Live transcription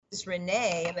Is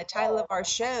Renee, and the title of our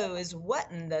show is What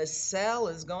in the Cell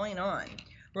is Going On?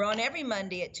 We're on every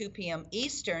Monday at 2 p.m.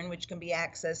 Eastern, which can be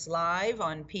accessed live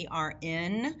on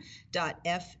prn.fm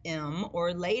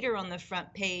or later on the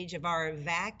front page of our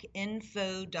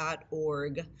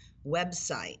vacinfo.org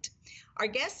website. Our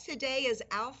guest today is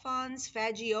Alphonse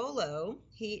Fagiolo.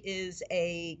 He is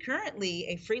currently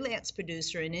a freelance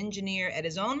producer and engineer at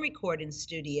his own recording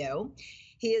studio.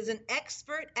 He is an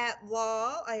expert at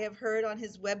law. I have heard on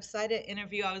his website an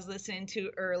interview I was listening to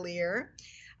earlier.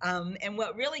 And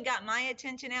what really got my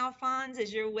attention, Alphonse,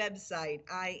 is your website,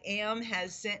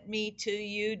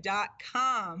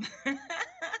 iamhassentmetouYou.com.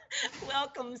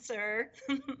 Welcome, sir.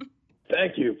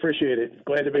 Thank you. Appreciate it.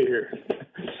 Glad to be here.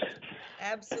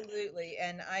 Absolutely.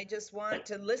 And I just want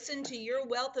to listen to your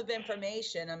wealth of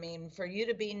information. I mean, for you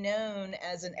to be known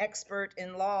as an expert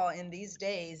in law in these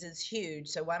days is huge.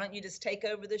 So why don't you just take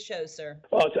over the show, sir?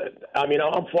 Well,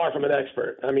 I'm far from an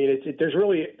expert. I mean, there's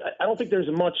really, I don't think there's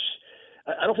much,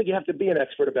 I don't think you have to be an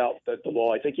expert about the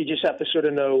law. I think you just have to sort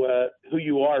of know who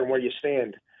you are and where you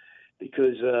stand,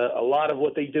 because a lot of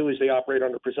what they do is they operate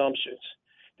under presumptions.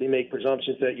 They make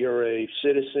presumptions that you're a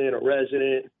citizen, a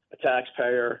resident, a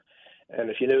taxpayer. And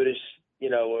if you notice,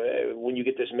 when you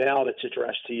get this mail that's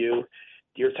addressed to you,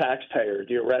 dear taxpayer,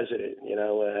 dear resident,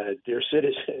 dear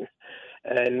citizen.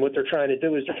 And what they're trying to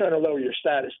do is they're trying to lower your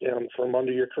status down from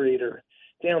under your creator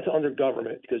down to under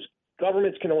government, because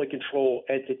governments can only control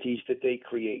entities that they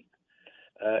create.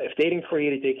 If they didn't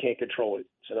create it, they can't control it.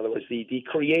 So in other words, the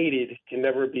created can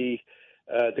never be,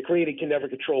 the created can never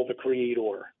control the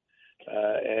creator.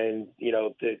 The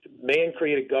man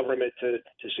created government to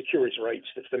secure his rights.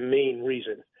 That's the main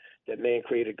reason that man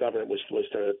created government was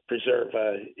to preserve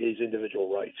his individual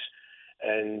rights.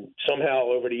 And somehow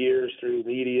over the years, through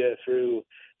media, through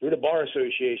the Bar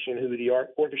Association, who are the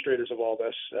orchestrators of all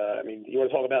this, you want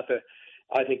to talk about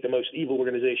I think the most evil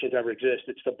organization to ever exist.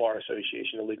 It's the Bar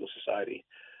Association, the legal society.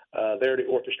 They're the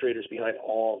orchestrators behind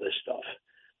all this stuff.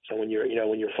 So when you're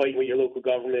fighting with your local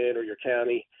government or your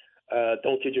county,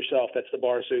 don't kid yourself. That's the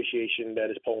Bar Association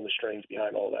that is pulling the strings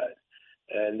behind all that.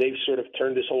 And they've sort of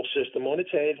turned this whole system on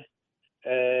its head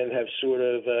and have sort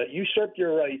of usurped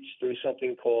your rights through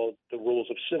something called the rules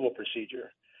of civil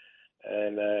procedure.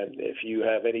 And if you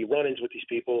have any run-ins with these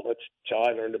people, that's how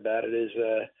I learned about it is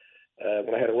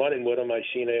when I had a run-in with them, I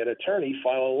seen an attorney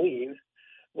file a lien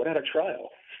without a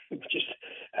trial. Just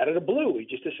out of the blue, he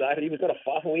just decided he was going to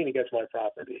file a lien against my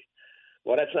property.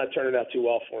 Well, that's not turning out too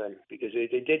well for him, because they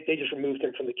just removed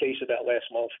him from the case about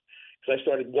last month, because I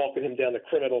started walking him down the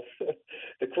criminal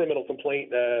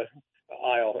complaint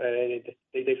aisle, and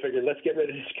they figured, let's get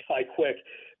rid of this guy quick,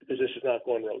 because this is not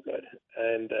going real good.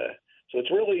 And so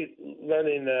it's really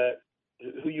learning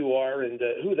who you are and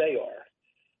who they are.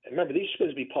 And remember, these are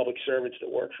supposed to be public servants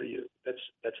that work for you.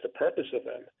 That's the purpose of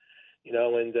them,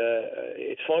 And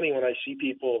it's funny when I see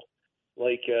people.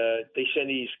 They send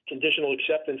these conditional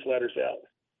acceptance letters out.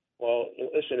 Well,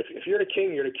 listen, if you're the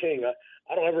king, you're the king.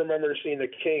 I don't ever remember seeing the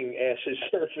king ask his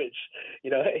servants,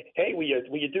 hey, will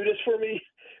you do this for me?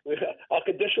 I'll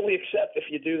conditionally accept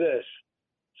if you do this.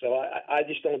 So I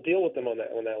just don't deal with them on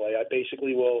that way. I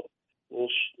basically will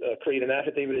create an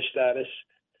affidavit of status.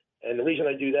 And the reason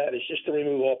I do that is just to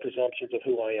remove all presumptions of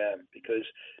who I am, because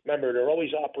remember, they're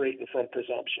always operating from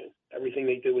presumption. Everything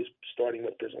they do is starting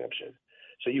with presumption.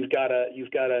 So you've got to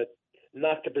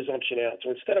knock the presumption out. So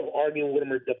instead of arguing with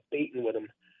them or debating with them,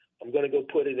 I'm going to go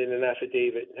put it in an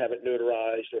affidavit and have it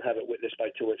notarized or have it witnessed by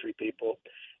 2 or 3 people.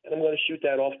 And I'm going to shoot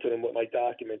that off to them with my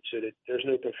documents so that there's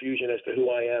no confusion as to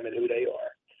who I am and who they are.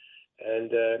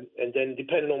 And then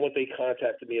depending on what they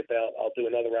contacted me about, I'll do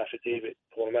another affidavit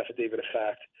called an affidavit of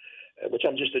fact, which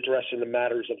I'm just addressing the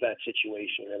matters of that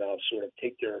situation. And I'll sort of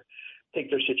take their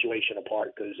situation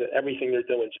apart, because everything they're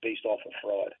doing is based off of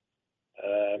fraud.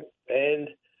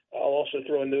 And I'll also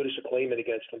throw a notice of claimant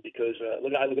against them, because I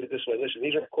look at it this way. Listen,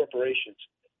 these are corporations.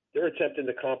 They're attempting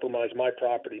to compromise my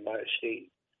property, my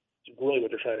estate. It's really what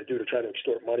they're trying to do. They're trying to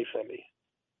extort money from me.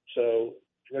 So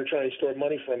if you're going to try and extort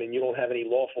money from me and you don't have any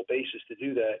lawful basis to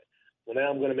do that, well,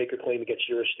 now I'm going to make a claim against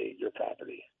your estate, your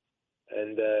property.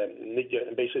 And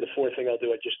basically the fourth thing I'll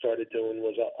do, I just started doing,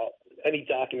 was any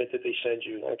document that they send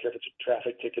you, I don't care if it's a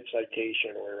traffic ticket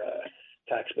citation or a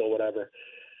tax bill, whatever,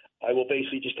 I will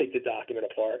basically just take the document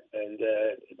apart, and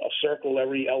I'll circle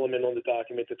every element on the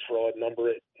document that's fraud,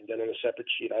 number it, and then on a separate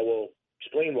sheet I will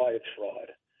explain why it's fraud.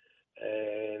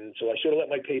 And so I sort of let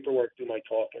my paperwork do my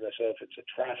talking. So if it's a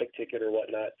traffic ticket or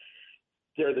whatnot,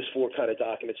 there are these 4 kind of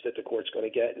documents that the court's going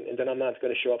to get, and then I'm not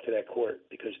going to show up to that court,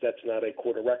 because that's not a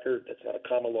court of record. That's not a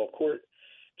common law court.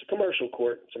 It's a commercial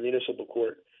court. It's a municipal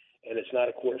court. and it's not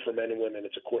a court for men and women.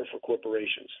 It's a court for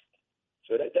corporations.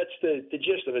 So that's the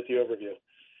gist of it, the overview.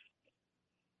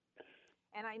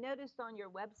 And I noticed on your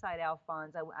website,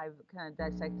 Alphonse, I've kind of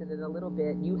dissected it a little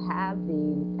bit. You have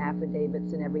the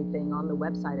affidavits and everything on the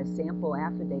website, a sample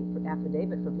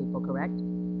affidavit for people, correct?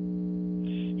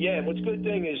 Yeah, and what's a good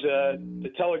thing is the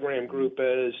Telegram group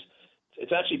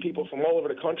it's actually people from all over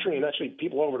the country and actually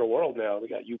people all over the world now. We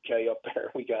got UK up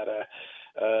there. We got,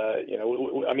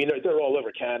 they're all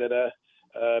over Canada,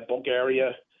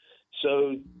 Bulgaria.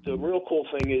 So the real cool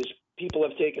thing is people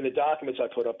have taken the documents I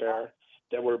put up there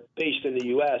that were based in the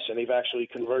U.S. and they've actually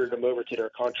converted them over to their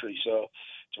country. So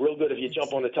it's real good if you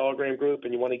jump on the Telegram group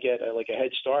and you want to get a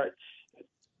head start,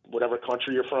 whatever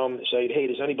country you're from, say, hey,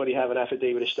 does anybody have an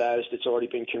affidavit of status that's already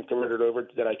been converted over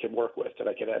that I can work with, that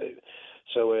I can edit?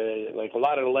 So a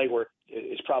lot of the legwork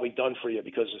is probably done for you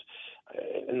because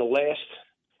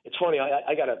it's funny,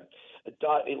 I got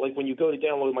like when you go to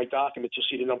download my documents, you'll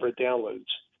see the number of downloads.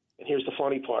 And here's the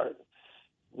funny part.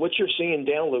 What you're seeing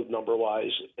download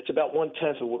number-wise, it's about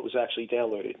 1/10 of what was actually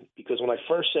downloaded. Because when I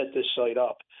first set this site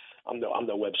up, I'm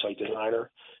no website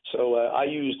designer, so I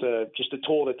used just a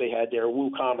tool that they had there,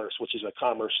 WooCommerce, which is a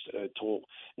commerce tool.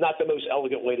 Not the most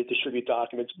elegant way to distribute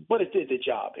documents, but it did the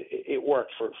job. It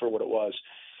worked for what it was.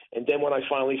 And then when I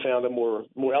finally found a more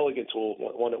elegant tool,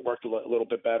 one that worked a little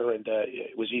bit better and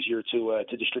it was easier to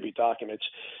distribute documents,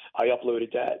 I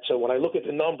uploaded that. So when I look at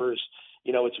the numbers,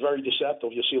 it's very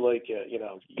deceptive. You'll see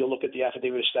you'll look at the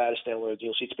affidavit of status downloads, and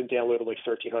you'll see it's been downloaded like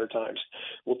 1,300 times.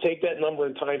 We'll take that number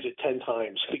and times it 10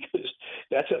 times because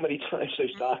that's how many times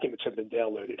those documents have been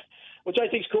downloaded, which I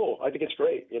think is cool. I think it's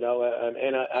great, and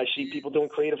I see people doing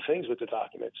creative things with the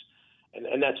documents.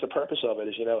 And that's the purpose of it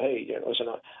is, hey, listen,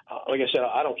 like I said,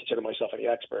 I don't consider myself any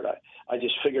expert. I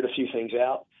just figured a few things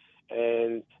out.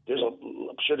 And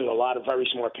I'm sure there's a lot of very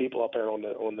smart people up there on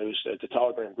the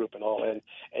Telegram group and all, and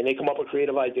they come up with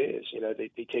creative ideas.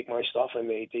 They take my stuff and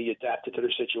they adapt it to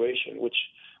their situation,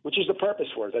 which is the purpose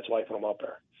for it. That's why I put them up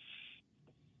there.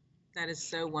 That is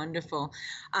so wonderful.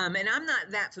 And I'm not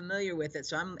that familiar with it,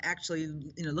 so I'm actually,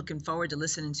 looking forward to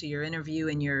listening to your interview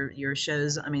and your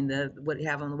shows. I mean, what you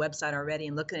have on the website already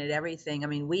and looking at everything. I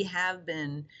mean, we have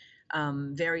been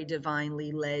very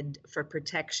divinely led for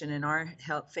protection in our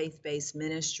faith-based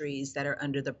ministries that are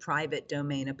under the private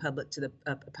domain opposed to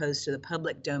the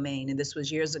public domain. And this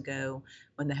was years ago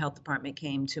when the health department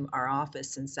came to our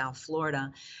office in South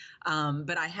Florida.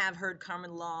 But I have heard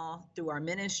common law through our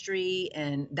ministry,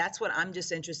 and that's what I'm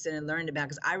just interested in learning about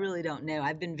because I really don't know.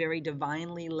 I've been very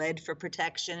divinely led for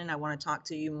protection, and I want to talk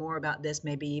to you more about this,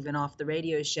 maybe even off the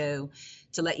radio show,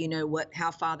 to let you know how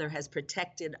Father has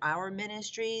protected our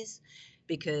ministries,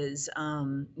 because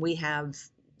we have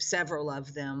several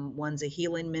of them. One's a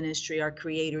healing ministry, our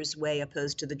Creator's way,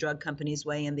 opposed to the drug company's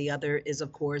way, and the other is,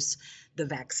 of course, the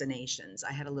vaccinations.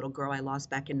 I had a little girl I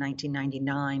lost back in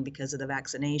 1999 because of the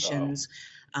vaccinations.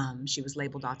 She was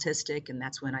labeled autistic, and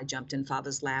that's when I jumped in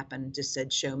Father's lap and just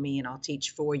said, show me and I'll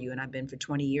teach for you. And I've been for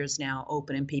 20 years now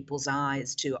opening people's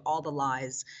eyes to all the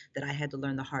lies that I had to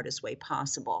learn the hardest way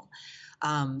possible.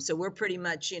 So we're pretty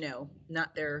much,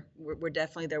 we're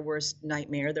definitely their worst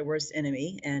nightmare, their worst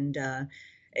enemy. And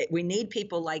we need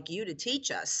people like you to teach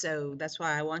us. So that's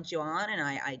why I want you on. And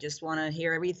I just want to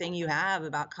hear everything you have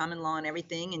about common law and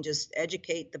everything and just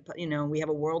educate we have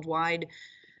a worldwide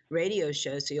radio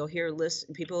show. So you'll hear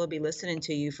people will be listening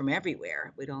to you from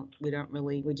everywhere.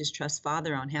 We just trust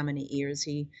Father on how many ears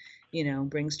he,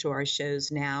 brings to our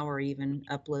shows now or even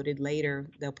uploaded later.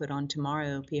 They'll put on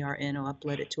tomorrow, PRN will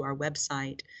upload it to our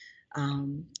website.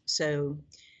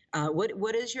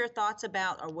 What is your thoughts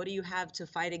about, or what do you have to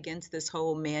fight against this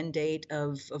whole mandate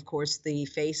of course, the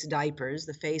face diapers,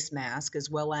 the face mask, as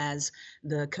well as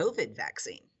the COVID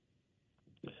vaccine?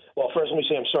 Well, first, let me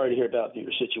say I'm sorry to hear about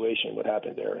your situation, what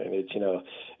happened there. And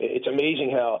it's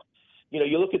amazing how,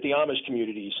 you look at the Amish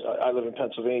communities. I live in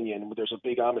Pennsylvania, and there's a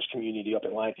big Amish community up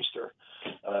in Lancaster,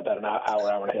 about an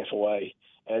hour and a half away.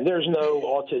 And there's no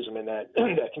autism in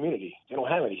that community. They don't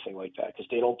have anything like that because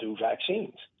they don't do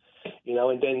vaccines.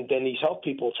 And then these health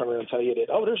people turn around and tell you that,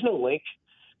 there's no link.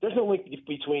 There's no link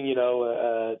between,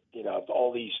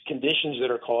 all these conditions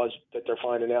that are caused that they're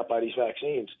finding out by these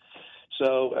vaccines.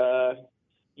 So,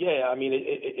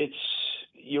 it's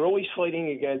you're always fighting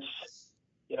against,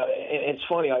 and it's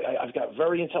funny. I've got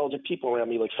very intelligent people around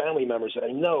me, like family members that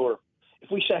I know, or if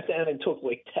we sat down and took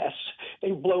like tests,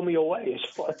 they blow me away as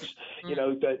far as,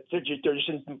 that they're just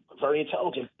very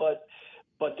intelligent, but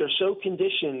they're so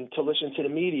conditioned to listen to the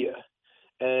media.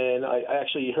 And I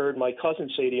actually heard my cousin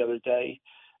say the other day,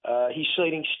 he's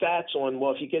citing stats on,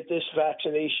 well, if you get this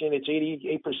vaccination, it's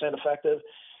 88% effective.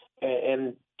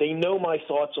 And they know my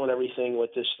thoughts on everything with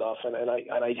this stuff, and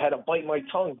I had to bite my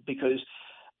tongue because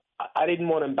I didn't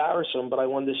want to embarrass them, but I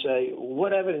wanted to say,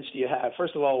 what evidence do you have?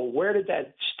 First of all, where did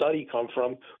that study come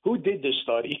from? Who did this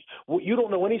study? You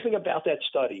don't know anything about that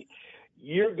study.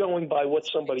 You're going by what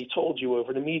somebody told you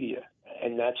over the media.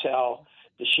 And that's how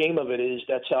the shame of it is.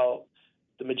 That's how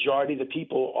the majority of the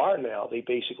people are now. They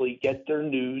basically get their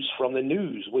news from the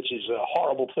news, which is a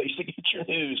horrible place to get your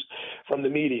news from the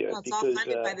media. Well, it's all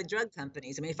funded by the drug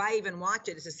companies. I mean, if I even watch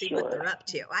it, it's to see Sure. what they're up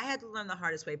to. I had to learn the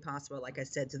hardest way possible, like I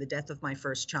said, to the death of my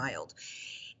first child.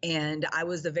 And I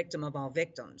was the victim of all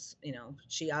victims. You know,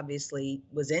 she obviously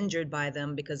was injured by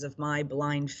them because of my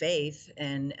blind faith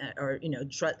and,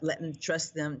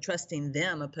 trusting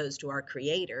them opposed to our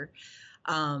Creator.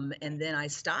 And then I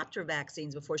stopped her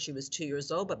vaccines before she was 2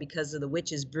 years old, but because of the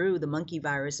witch's brew, the monkey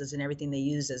viruses and everything they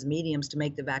use as mediums to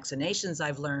make the vaccinations,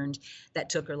 I've learned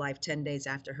that took her life 10 days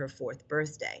after her 4th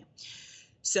birthday.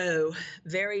 So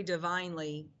very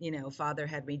divinely, Father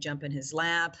had me jump in his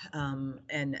lap,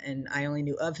 and I only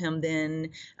knew of him then,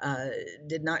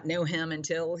 did not know him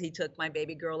until he took my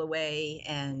baby girl away.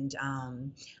 And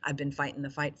I've been fighting the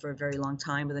fight for a very long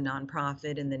time with a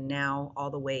nonprofit, and then now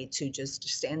all the way to just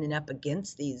standing up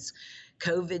against these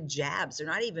COVID jabs. They're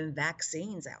not even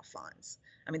vaccines, Alphonse.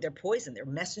 I mean, they're poison. They're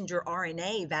messenger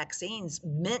RNA vaccines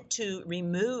meant to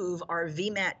remove our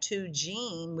VMAT2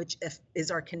 gene, which is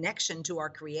our connection to our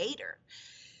Creator.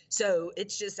 So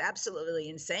it's just absolutely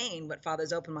insane what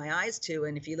Father's opened my eyes to.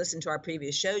 And if you listen to our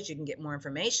previous shows, you can get more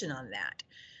information on that.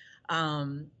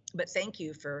 But thank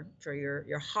you for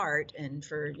your heart and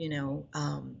for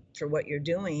what you're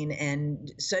doing.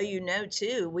 And so,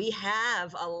 too, we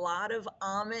have a lot of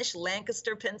Amish,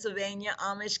 Lancaster, Pennsylvania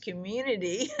Amish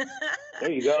community.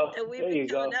 There you go. And we've been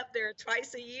going up there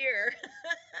twice a year.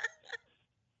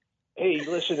 Hey,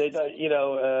 listen,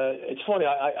 it's funny.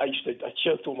 I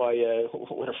joked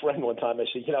with a friend one time. I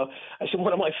said,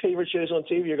 one of my favorite shows on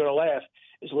TV, you're going to laugh,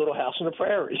 is Little House on the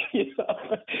Prairie.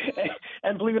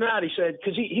 And believe it or not, he said,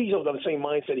 because he's of the same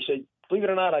mindset. He said, believe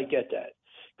it or not, I get that,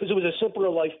 because it was a simpler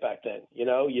life back then.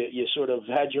 You sort of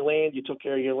had your land, you took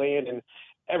care of your land, and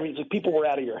people were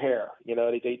out of your hair.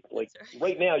 They like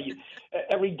right now.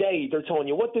 Every day they're telling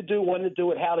you what to do, when to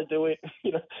do it, how to do it,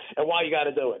 and why you got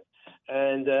to do it.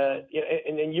 And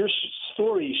then your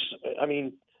stories. I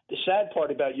mean, the sad part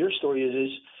about your story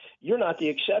is you're not the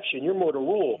exception. You're more the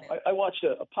rule. I watched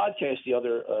a podcast the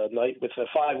other night with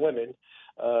 5 women.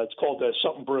 It's called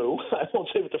Something Brew. I won't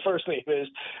say what the first name is,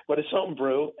 but it's Something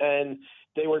Brew. And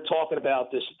they were talking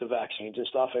about the vaccines and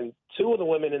stuff. And 2 of the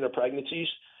women in their pregnancies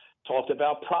talked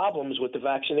about problems with the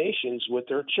vaccinations with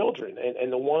their children.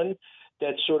 And the one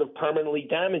that's sort of permanently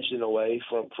damaged in a way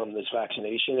from this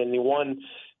vaccination, and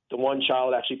the one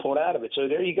child actually pulled out of it. So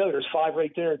there you go. There's 5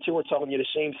 right there, and 2 are telling you the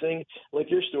same thing like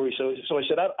your story. So I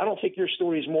said, I don't think your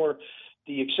story is more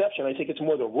the exception. I think it's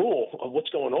more the rule of what's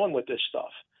going on with this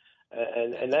stuff.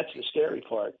 And that's the scary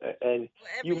part. And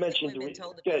you mentioned we've been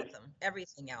told about them.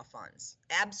 Everything, Alphonse.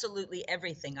 Absolutely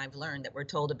everything I've learned that we're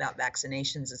told about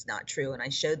vaccinations is not true. And I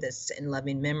showed this in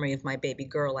loving memory of my baby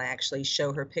girl. I actually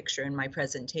show her picture in my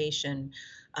presentation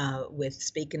with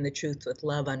Speaking the Truth with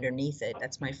Love underneath it.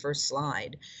 That's my first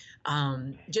slide.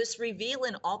 Just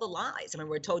revealing all the lies. I mean,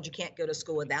 we're told you can't go to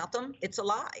school without them. It's a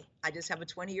lie. I just have a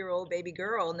 20-year-old baby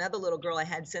girl, another little girl I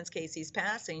had since Casey's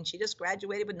passing. She just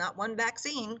graduated with not one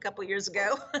vaccine a couple years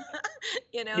ago.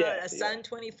 A son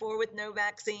 24 with no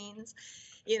vaccines.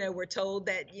 We're told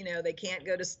that, they can't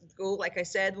go to school. Like I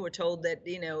said, we're told that,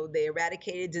 they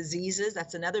eradicated diseases.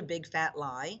 That's another big fat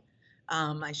lie.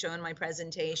 I show in my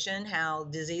presentation how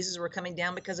diseases were coming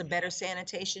down because of better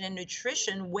sanitation and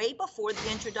nutrition way before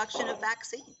the introduction of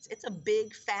vaccines. It's a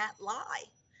big fat lie,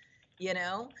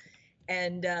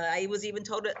 And I was even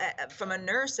told from a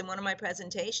nurse in one of my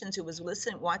presentations who was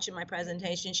watching my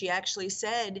presentation. She actually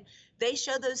said they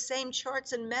show those same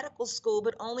charts in medical school,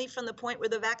 but only from the point where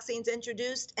the vaccine's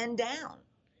introduced and down.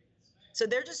 So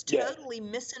they're just totally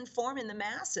misinforming the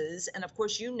masses. And of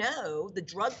course, the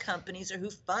drug companies are who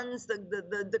funds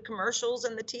the commercials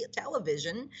and the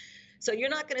television. So you're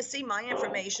not going to see my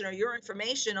information or your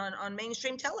information on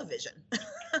mainstream television.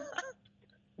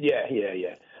 Yeah.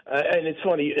 And it's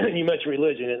funny, you mentioned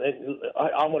religion, and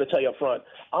I'm going to tell you up front,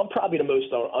 I'm probably the most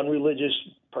unreligious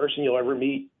person you'll ever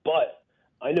meet, but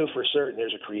I know for certain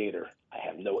there's a Creator. I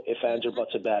have no ifs, ands, or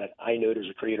buts about it. I know there's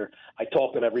a Creator. I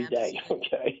talk to him every day,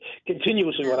 okay?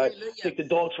 Continuously when I take the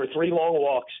dogs for 3 long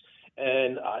walks,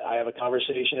 and I have a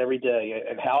conversation every day.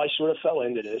 And how I sort of fell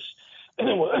into this,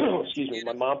 excuse me,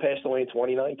 my mom passed away in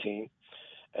 2019,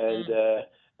 and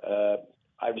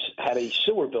I had a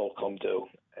sewer bill come due.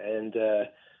 And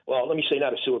well, let me say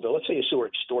not a sewer bill. Let's say a sewer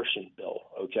extortion bill,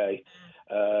 okay?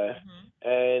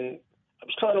 And I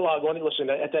was trying to log on. Listen,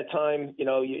 at that time,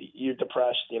 you're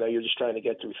depressed. You're just trying to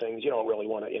get through things. You don't really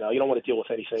want to, you don't want to deal with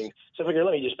anything. So I figured,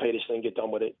 let me just pay this thing, get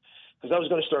done with it. Because I was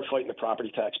going to start fighting the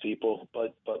property tax people.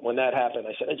 But when that happened,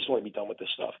 I said, I just want to be done with this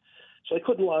stuff. So I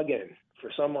couldn't log in.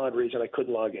 For some odd reason, I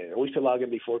couldn't log in. I always could log in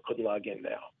before, couldn't log in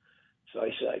now. So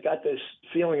I said, I got this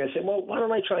feeling. I said, well, why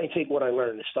don't I try and take what I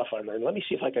learned, the stuff I learned? Let me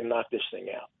see if I can knock this thing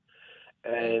out.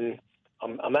 And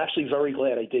I'm actually very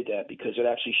glad I did that because it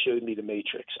actually showed me the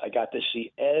matrix. I got to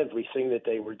see everything that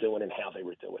they were doing and how they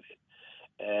were doing it.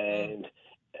 And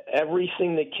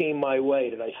everything that came my way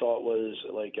that I thought was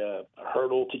like a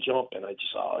hurdle to jump, and I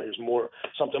just, there's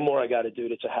something more I got to do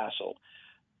that's a hassle.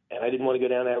 And I didn't want to go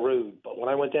down that road. But when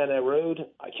I went down that road,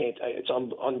 it's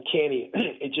uncanny.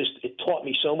 It taught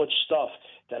me so much stuff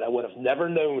that I would have never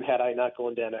known had I not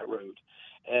gone down that road.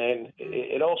 And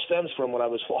it all stems from when I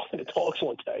was walking the dogs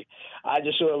one day. I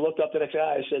just sort of looked up to the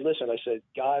guy. I said, listen,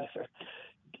 God,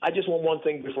 I just want one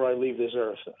thing before I leave this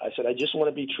earth. I said, I just want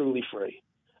to be truly free.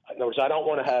 In other words, I don't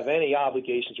want to have any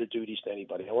obligations or duties to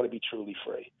anybody. I want to be truly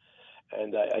free.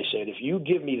 And I said, if you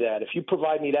give me that, if you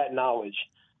provide me that knowledge,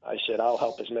 I said, I'll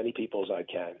help as many people as I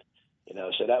can.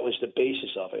 So that was the basis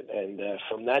of it. And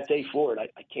from that day forward, I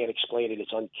can't explain it.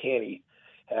 It's uncanny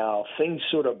how things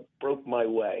sort of broke my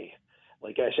way.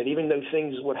 Like I said, even though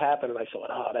things would happen, and I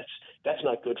thought, that's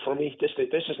not good for me. This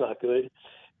is not good.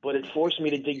 But it forced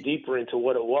me to dig deeper into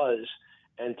what it was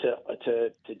and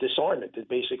to disarm it. To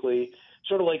basically,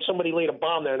 sort of like somebody laid a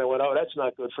bomb there, and I went, oh, that's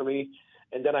not good for me.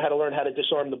 And then I had to learn how to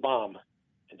disarm the bomb.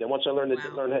 And then once I learned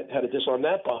how to disarm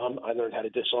that bomb, I learned how to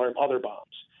disarm other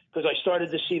bombs. Because I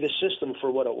started to see the system for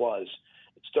what it was.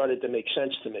 It started to make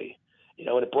sense to me.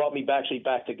 And it brought me back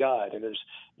to God. And there's,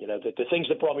 the things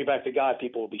that brought me back to God,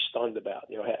 people will be stunned about,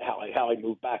 how I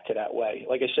moved back to that way.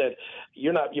 Like I said,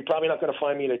 you're probably not going to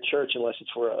find me in a church unless it's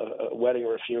for a wedding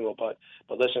or a funeral. But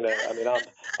listen,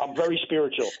 I'm very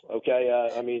spiritual. Okay.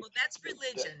 Well, that's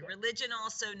religion. Religion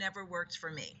also never worked for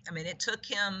me. It took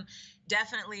him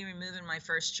definitely removing my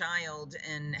first child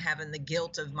and having the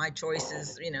guilt of my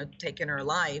choices, taking her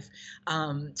life,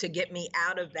 to get me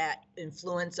out of that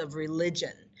influence of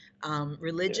religion.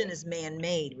 Religion is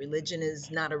man-made. Religion is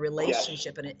not a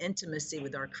relationship and an intimacy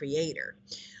with our Creator.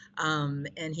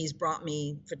 And he's brought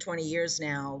me for 20 years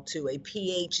now to a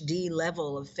PhD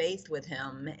level of faith with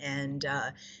him. And,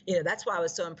 that's why I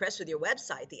was so impressed with your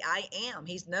website, the I Am.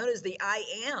 He's known as the I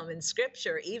Am in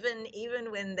Scripture. Even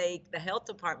when the health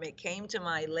department came to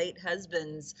my late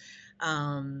husband's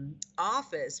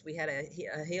office, we had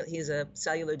he's a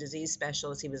cellular disease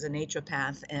specialist. He was a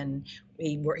naturopath, and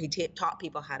he taught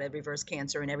people how to reverse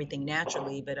cancer and everything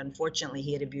naturally. But unfortunately,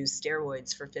 he had abused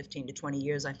steroids for 15 to 20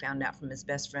 years. I found out from his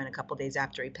best friend a couple days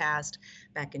after he passed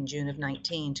back in June of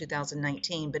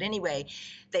 2019. But anyway,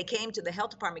 the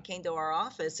health department came to our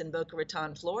office in Boca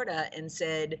Raton, Florida, and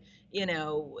said,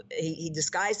 he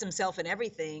disguised himself in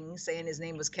everything, saying his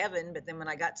name was Kevin. But then when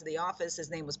I got to the office, his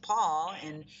name was Paul.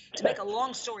 And to make a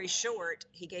long story short,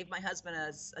 he gave my husband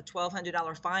a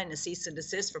 $1,200 fine, a cease and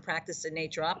desist for practicing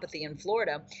naturopathy in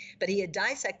Florida. But he had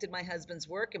dissected my husband's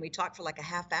work, and we talked for like a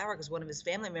half hour because one of his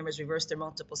family members reversed their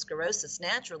multiple sclerosis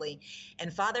naturally.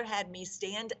 And Father had me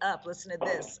stand up, listen to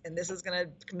this, and this is going to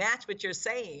match what you're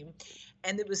saying.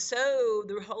 And it was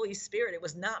the Holy Spirit. It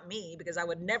was not me, because I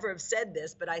would never have said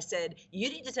this, but I said, you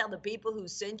need to tell the people who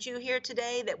sent you here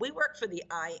today that we work for the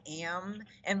I Am.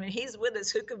 And when he's with us,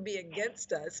 who can be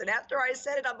against us? And after I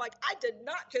said it, I'm like, I did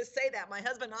not just say that. My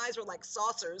husband's eyes were like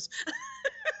saucers.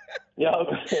 Yeah.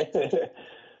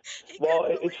 Well,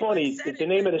 it's funny. The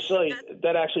name of the site,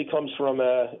 that actually comes from,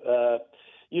 when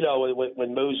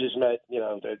Moses met,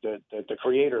 the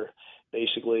Creator,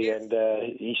 basically, yes. And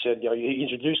he said, he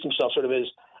introduced himself sort of as,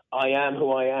 I am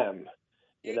who I am.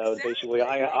 Basically,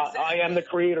 I am the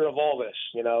creator of all this,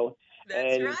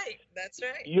 That's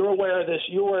right. You're aware of this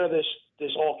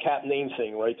all cap name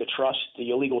thing, right? The trust, the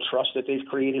illegal trust that they've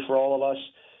created for all of us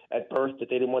at birth that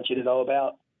they didn't want you to know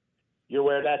about. You're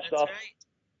aware of that stuff?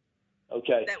 Right.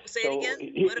 Okay. Say it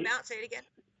again. What about? Say it again.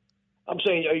 I'm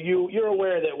saying, you're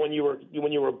aware that when you were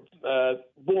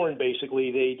born,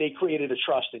 basically, they created a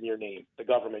trust in your name. The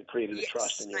government created a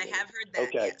trust in your name. I have heard that.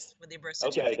 Okay. Yes, with your birth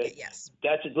certificate. Yes.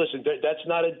 That's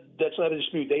not a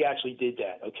dispute. They actually did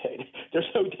that. Okay. There's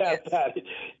no doubt about it.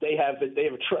 They have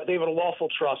a lawful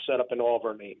trust set up in all of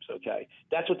our names. Okay.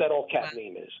 That's what that all cap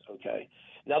name is. Okay.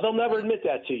 Now they'll never admit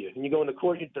that to you. When you go into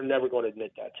court, they're never going to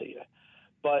admit that to you.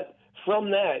 But from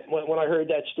that, when I heard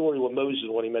that story with Moses,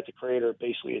 when he met the Creator,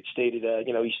 basically it stated,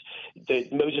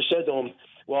 Moses said to him,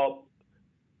 well,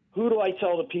 who do I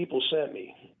tell the people sent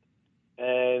me?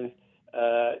 and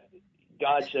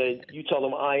God said, "You tell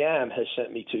them I am has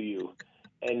sent me to you."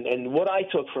 And what I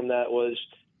took from that was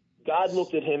God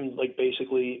looked at him like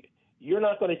basically, you're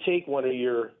not going to take one of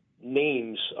your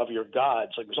names of your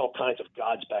gods, like there's all kinds of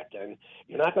gods back then.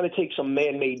 You're not going to take some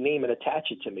man-made name and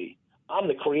attach it to me. I'm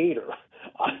the creator.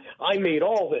 I made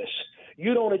all this.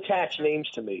 You don't attach names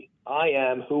to me. I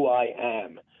am who I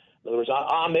am. In other words,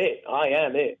 I'm it. I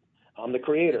am it. I'm the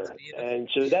creator, and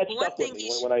so that stuck with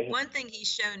me when I. One thing he's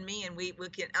shown me, and we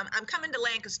can. I'm coming to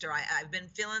Lancaster. I've been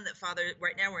feeling that Father.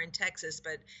 Right now we're in Texas,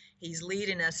 but he's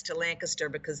leading us to Lancaster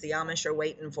because the Amish are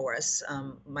waiting for us.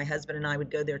 My husband and I would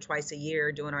go there twice a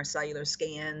year, doing our cellular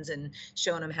scans and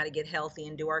showing them how to get healthy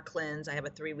and do our cleanse. I have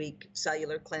a 3-week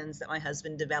cellular cleanse that my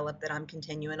husband developed that I'm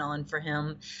continuing on for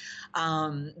him.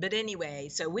 But anyway,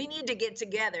 so we need to get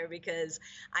together because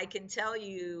I can tell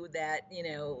you that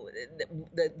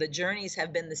the journeys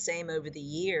have been the same over the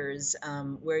years,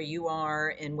 where you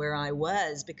are and where I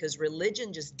was, because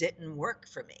religion just didn't work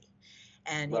for me.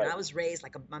 And, Right. I was raised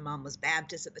like my mom was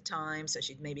Baptist at the time. So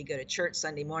she'd maybe go to church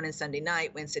Sunday morning, Sunday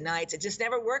night, Wednesday nights. It just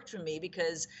never worked for me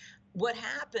because what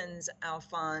happens,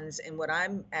 Alphonse, and what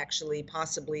I'm actually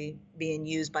possibly being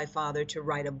used by Father to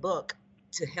write a book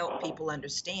to help people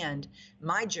understand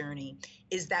my journey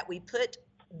is that we put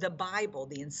the Bible,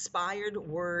 the inspired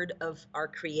word of our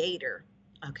Creator,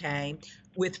 okay,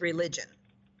 with religion.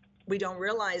 We don't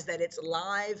realize that it's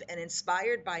live and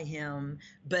inspired by him,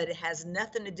 but it has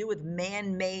nothing to do with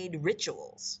man-made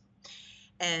rituals.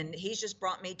 And he's just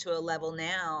brought me to a level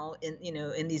now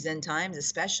in these end times,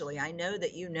 especially. I know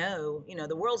that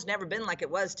the world's never been like it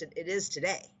is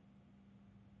today.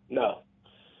 No.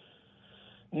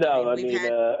 I mean, go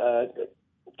ahead.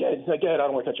 I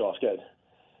don't want to cut you off. Go ahead.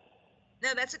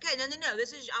 No, that's okay. No.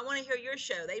 I want to hear your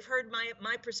show. They've heard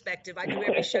my perspective. I do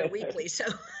every show weekly, so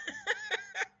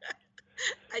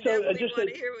I definitely want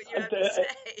to hear what you have to say.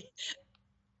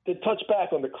 To touch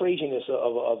back on the craziness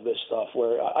of this stuff,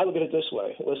 where I look at it this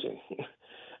way. Listen,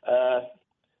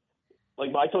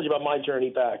 like I told you about my journey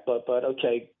back, but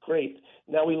okay, great.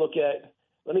 Now we look at.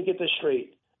 Let me get this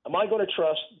straight. Am I going to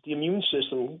trust the immune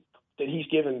system that he's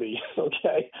given me,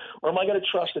 okay? Or am I going to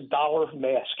trust a $1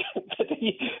 mask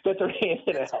that they're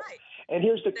handing out? Right. And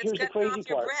here's the crazy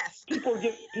part.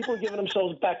 People are giving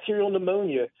themselves bacterial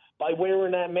pneumonia by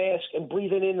wearing that mask and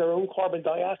breathing in their own carbon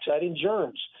dioxide and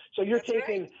germs. So you're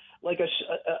taking like a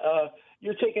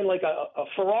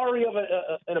Ferrari of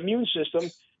an immune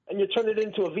system, and you turn it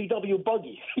into a VW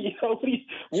buggy.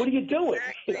 What are you doing?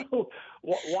 Exactly.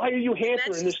 Why are you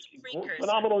hampering this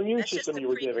phenomenal immune system you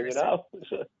were giving?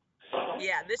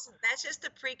 Yeah, that's just the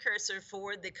precursor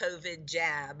for the COVID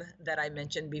jab that I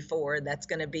mentioned before. That's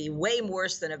going to be way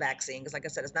worse than a vaccine because, like I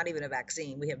said, it's not even a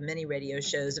vaccine. We have many radio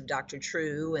shows of Dr.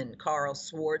 True and Carl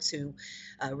Schwartz, who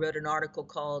wrote an article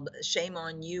called "Shame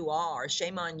on You Are."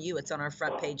 Shame on you. It's on our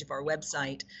front page of our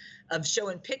website, of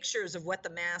showing pictures of what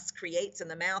the mask creates in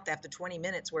the mouth after 20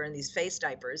 minutes wearing these face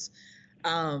diapers.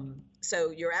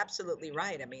 So you're absolutely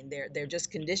right. I mean, they're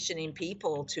just conditioning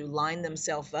people to line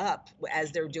themselves up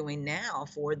as they're doing now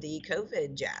for the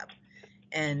COVID jab.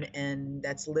 And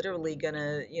that's literally going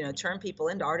to, turn people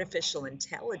into artificial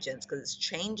intelligence because it's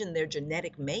changing their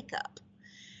genetic makeup.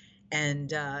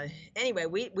 And anyway,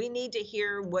 we need to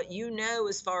hear what you know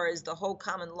as far as the whole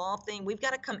common law thing. We've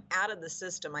got to come out of the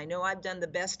system. I know I've done the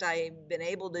best I've been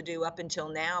able to do up until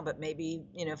now, but maybe,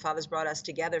 Father's brought us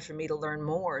together for me to learn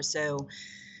more. So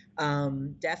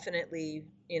definitely,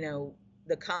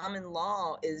 the common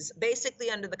law is basically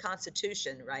under the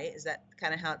Constitution, right? Is that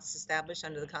kind of how it's established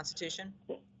under the Constitution?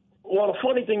 Well, the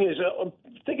funny thing is,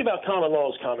 think about common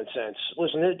law as common sense.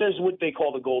 Listen, there's what they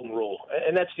call the golden rule,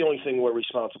 and that's the only thing we're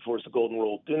responsible for is the golden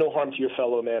rule. Do no harm to your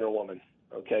fellow man or woman,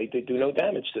 okay? They do no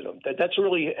damage to them. That's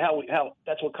really how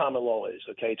that's what common law is,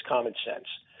 okay? It's common sense.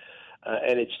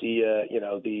 And it's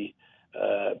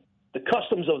the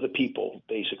customs of the people,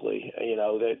 basically,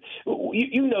 that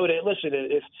that,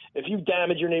 listen, if you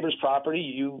damage your neighbor's property,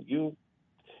 you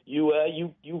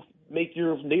make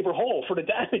your neighbor whole for the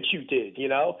damage you did.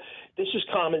 This is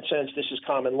common sense. This is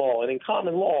common law. And in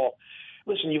common law,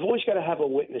 listen, you've always got to have a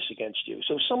witness against you.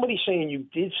 So if somebody's saying you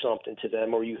did something to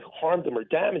them or you harmed them or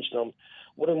damaged them,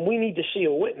 well, then we need to see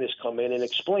a witness come in and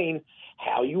explain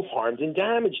how you harmed and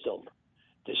damaged them.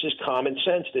 This is common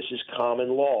sense. This is common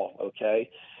law, okay?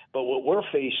 But what we're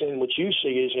facing, what you see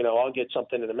is, I'll get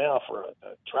something in the mail for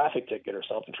a traffic ticket or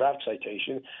something, traffic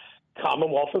citation,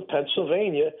 Commonwealth of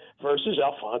Pennsylvania versus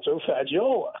Alfonso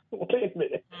Fagiola. Wait a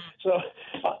minute. So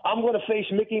I'm going to face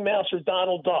Mickey Mouse or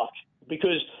Donald Duck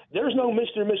because there's no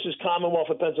Mr. and Mrs. Commonwealth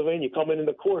of Pennsylvania coming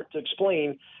into court to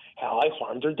explain how I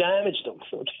harmed or damaged them.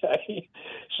 Okay,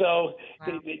 so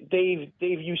Wow.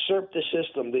 they've usurped the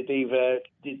system.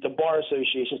 The bar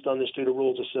association's done this through the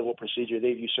rules of civil procedure.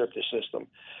 They've usurped the system.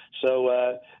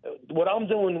 So what I'm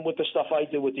doing with the stuff I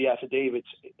do with the affidavits,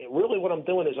 really what I'm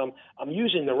doing is I'm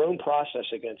using their own process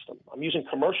against them. I'm using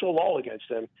commercial law against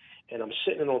them, and I'm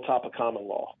sitting on top of common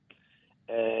law.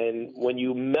 And when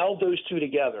you meld those two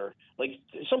together, like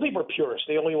some people are purists,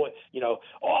 they only want,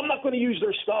 I'm not going to use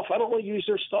their stuff. I don't want to use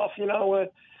their stuff,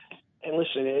 And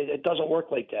listen, it doesn't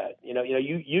work like that.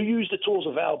 You use the tools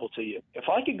available to you. If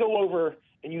I could go over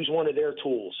and use one of their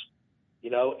tools,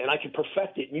 and I can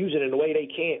perfect it and use it in a way they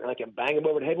can't, and I can bang them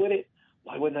over the head with it,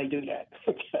 why wouldn't I do that?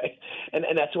 Okay, and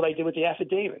that's what I did with the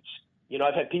affidavits.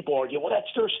 I've had people argue, well,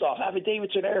 that's their stuff.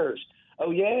 Affidavits are theirs.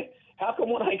 Oh yeah. How come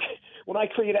when I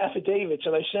create affidavits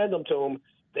and I send them to them,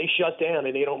 they shut down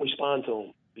and they don't respond to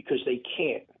them? Because they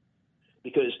can't.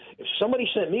 Because if somebody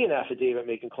sent me an affidavit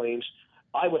making claims,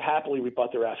 I would happily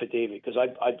rebut their affidavit because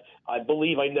I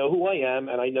believe I know who I am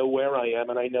and I know where I am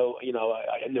and I know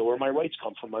I know where my rights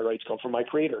come from. My rights come from my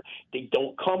creator. They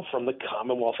don't come from the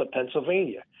Commonwealth of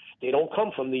Pennsylvania. They don't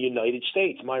come from the United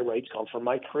States. My rights come from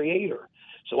my creator.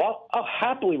 So I'll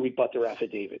happily rebut their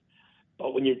affidavit.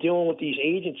 But when you're dealing with these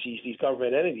agencies, these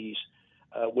government entities,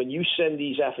 when you send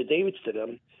these affidavits to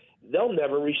them, they'll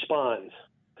never respond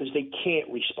because they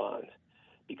can't respond.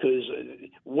 Because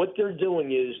what they're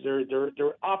doing is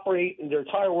they're operating, their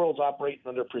entire world's operating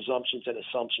under presumptions and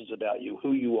assumptions about you,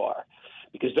 who you are.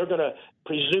 Because they're going to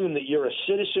presume that you're a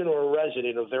citizen or a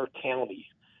resident of their county.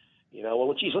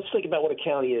 Well, geez, let's think about what a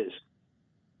county is.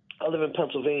 I live in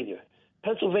Pennsylvania.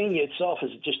 Pennsylvania itself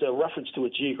is just a reference to a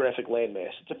geographic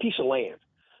landmass. It's a piece of land,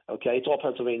 okay? It's all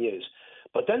Pennsylvania is.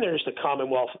 But then there's the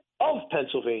Commonwealth of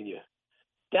Pennsylvania.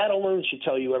 That alone should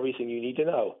tell you everything you need to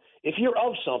know. If you're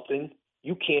of something,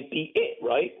 you can't be it,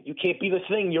 right? You can't be the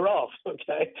thing you're of,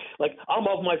 okay? Like, I'm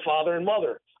of my father and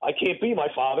mother. I can't be my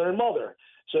father and mother.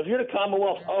 So if you're the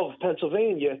Commonwealth of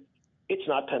Pennsylvania, it's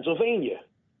not Pennsylvania.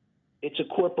 It's a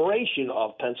corporation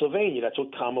of Pennsylvania. That's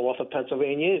what Commonwealth of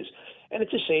Pennsylvania is. And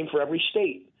it's the same for every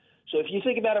state. So if you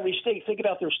think about every state, think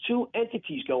about there's two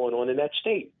entities going on in that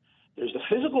state. There's the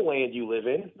physical land you live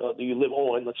in, you live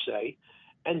on, let's say,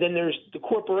 and then there's the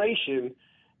corporation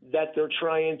that they're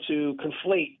trying to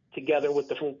conflate together with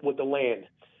the land.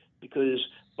 Because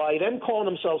by them calling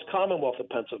themselves Commonwealth of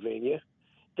Pennsylvania,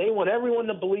 they want everyone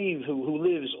to believe who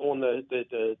lives on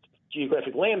the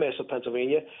geographic landmass of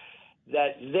Pennsylvania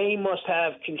that they must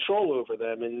have control over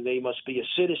them and they must be a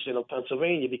citizen of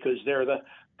Pennsylvania because they're the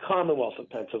Commonwealth of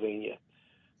Pennsylvania.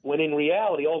 When in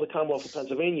reality, all the Commonwealth of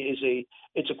Pennsylvania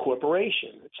it's a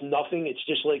corporation. It's nothing. It's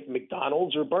just like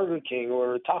McDonald's or Burger King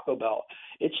or Taco Bell.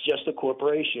 It's just a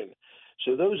corporation.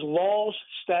 So those laws,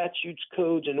 statutes,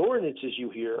 codes, and ordinances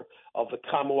you hear of the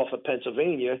Commonwealth of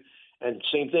Pennsylvania, and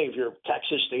same thing if you're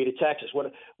Texas, state of Texas,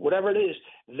 whatever it is,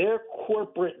 they're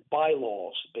corporate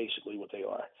bylaws, basically what they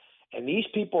are. And these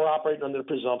people are operating under the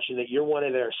presumption that you're one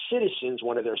of their citizens,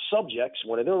 one of their subjects,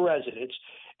 one of their residents,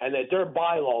 and that their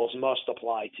bylaws must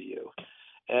apply to you.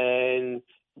 And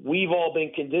we've all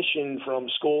been conditioned from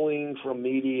schooling, from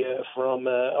media, from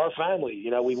our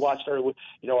family. We watched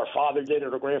our father did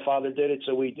it, our grandfather did it,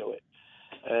 so we do it.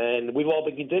 And we've all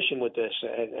been conditioned with this.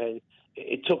 And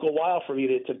it took a while for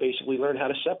me to basically learn how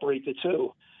to separate the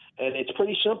two. And it's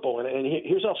pretty simple. And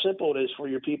here's how simple it is for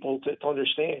your people to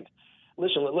understand.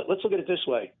 Listen, let's look at it this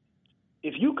way.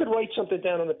 If you could write something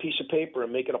down on a piece of paper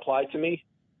and make it apply to me,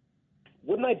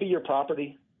 wouldn't I be your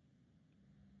property?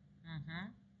 Mm-hmm.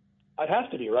 I'd have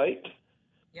to be, right?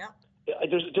 Yeah.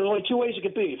 There's only two ways it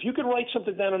could be. If you could write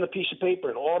something down on a piece of paper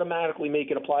and automatically make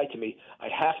it apply to me,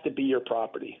 I'd have to be your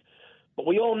property. But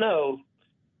we all know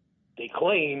they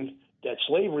claim that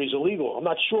slavery is illegal. I'm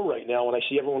not sure right now when I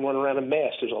see everyone running around in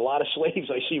masks. There's a lot of slaves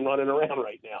I see running around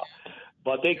right now.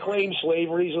 But they claim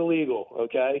slavery is illegal,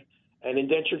 okay? And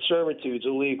indentured servitude is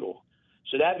illegal.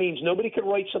 So that means nobody could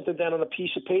write something down on a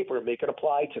piece of paper and make it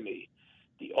apply to me.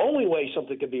 The only way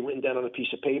something could be written down on a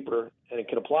piece of paper and it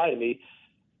can apply to me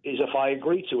is if I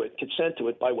agree to it, consent to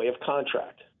it by way of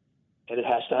contract. And it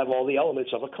has to have all the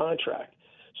elements of a contract.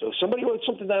 So if somebody wrote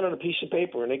something down on a piece of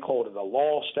paper and they called it a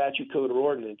law, statute, code, or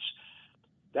ordinance,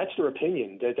 that's their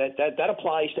opinion. That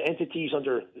applies to entities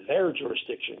under their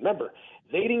jurisdiction. Remember,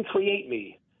 they didn't create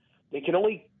me. They can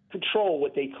only control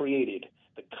what they created.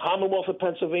 The Commonwealth of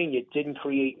Pennsylvania didn't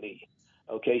create me.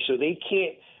 Okay, so they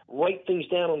can't write things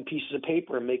down on pieces of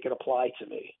paper and make it apply to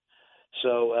me.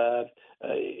 So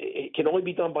it can only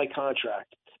be done by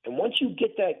contract. And once you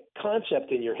get that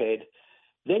concept in your head,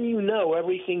 then you know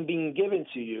everything being given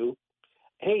to you.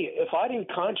 Hey, if I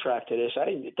didn't contract to this,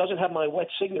 it doesn't have my wet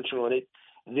signature on it,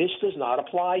 This does not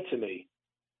apply to me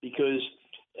because,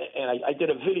 and I did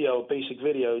a video, basic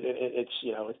video. It's,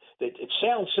 you know, it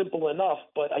sounds simple enough,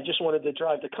 but I just wanted to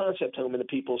drive the concept home into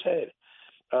people's head.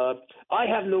 I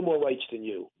have no more rights than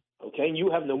you, okay? And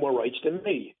you have no more rights than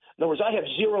me. In other words, I have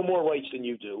zero more rights than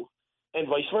you do, and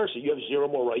vice versa. You have zero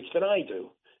more rights than I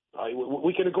do. All right,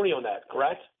 we can agree on that,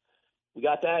 correct? We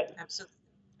got that? Absolutely.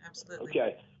 Absolutely.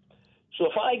 Okay. So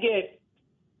if I get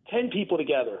 10 people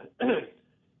together,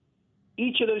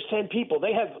 each of those 10 people,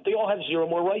 they all have zero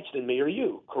more rights than me or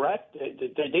you, correct?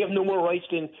 They have no more rights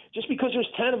than, just because there's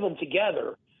 10 of them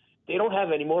together, they don't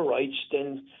have any more rights than,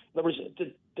 in other words,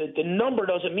 the number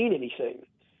doesn't mean anything.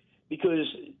 Because,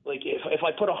 like, if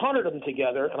I put 100 of them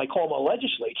together and I call them a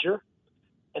legislature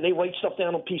and they write stuff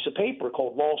down on a piece of paper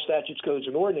called law, statutes, codes,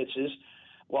 and ordinances,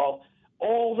 well,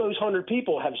 all those 100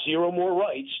 people have zero more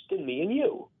rights than me and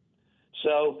you.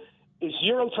 So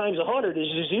 0 times 100 is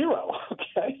 0,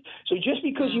 okay? So just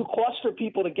because you cluster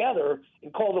people together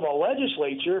and call them a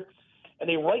legislature and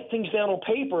they write things down on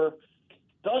paper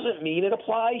doesn't mean it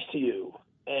applies to you.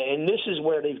 And this is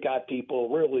where they've got people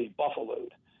really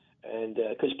buffaloed. And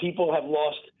because people have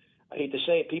lost, I hate to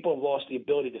say it, people have lost the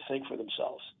ability to think for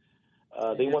themselves.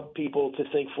 They want people to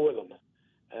think for them.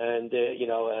 And,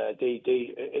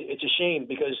 it's a shame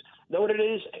because know what it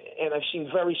is? And I've seen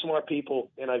very smart people,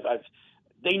 and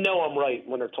they know I'm right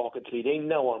when they're talking to me. They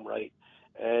know I'm right.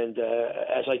 And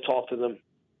as I talk to them,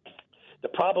 the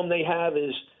problem they have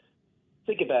is,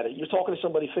 think about it. You're talking to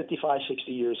somebody 55,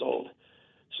 60 years old.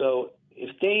 So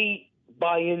if they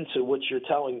buy into what you're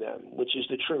telling them, which is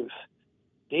the truth,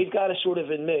 they've got to sort of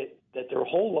admit that their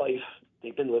whole life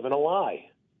they've been living a lie.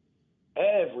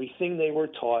 Everything they were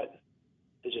taught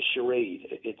is a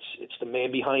charade. It's the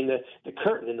man behind the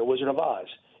curtain in The Wizard of Oz.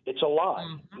 It's a lie.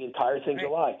 Mm-hmm. The entire thing's a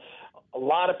lie. A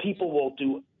lot of people will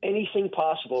do anything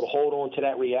possible to hold on to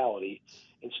that reality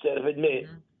instead of admit,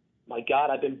 my God,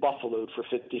 I've been buffaloed for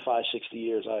 55, 60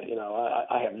 years.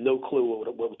 I have no clue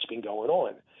what's been going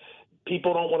on.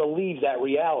 People don't want to leave that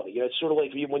reality. It's sort of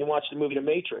like when you watch the movie The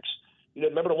Matrix.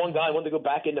 Remember the one guy wanted to go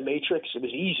back into Matrix? It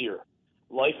was easier.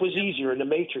 Life was easier in the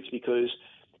Matrix because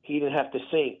he didn't have to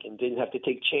think and didn't have to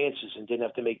take chances and didn't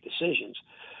have to make decisions.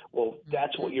 Well,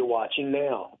 that's what you're watching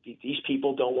now. These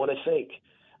people don't want to think.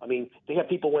 I mean, they have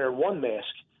people wearing one mask,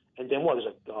 and then what is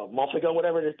it, a month ago,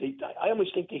 whatever? I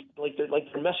almost think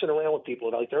they're messing around with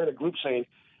people. Like they're in a group saying,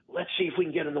 let's see if we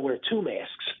can get them to wear 2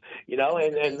 masks,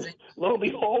 and lo and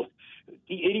behold,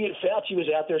 the idiot Fauci was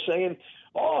out there saying,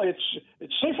 oh, it's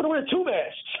safer to wear 2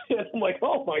 masks. And I'm like,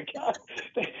 oh my God,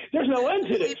 there's no end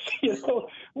to this.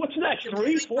 What's next?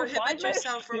 3, 4, 5 masks? Prohibit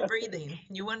yourself from breathing.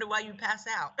 You wonder why you pass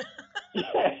out.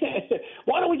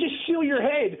 Why don't we just seal your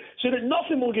head so that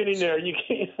nothing will get in there? You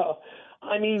can't.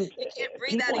 I mean, you can't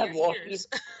breathe out of your ears.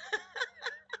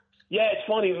 Yeah, it's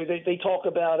funny. They talk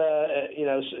about,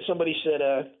 somebody said,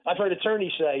 I've heard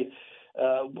attorneys say,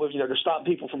 they're stopping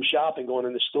people from shopping, going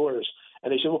in the stores.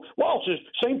 And they said, well, it's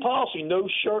the same policy, no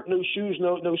shirt, no shoes,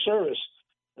 no service.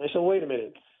 And I said, wait a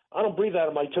minute. I don't breathe out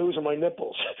of my toes or my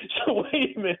nipples. So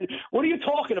wait a minute. What are you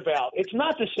talking about? It's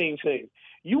not the same thing.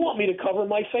 You want me to cover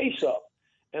my face up.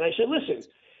 And I said, listen,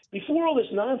 before all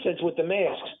this nonsense with the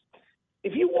masks,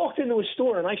 if you walked into a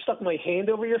store and I stuck my hand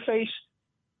over your face,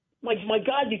 my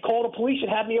God, you'd call the police and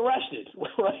have me arrested,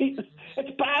 right?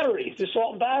 It's battery. It's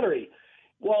assault and battery.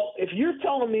 Well, if you're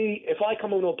telling me if I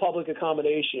come into a public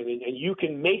accommodation and you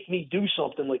can make me do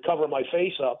something like cover my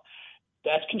face up,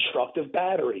 that's constructive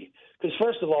battery. Because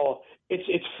first of all,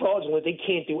 it's fraudulent. They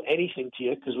can't do anything to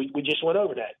you because we just went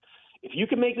over that. If you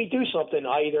can make me do something,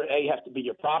 I either A, have to be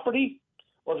your property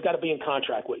or I've got to be in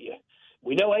contract with you.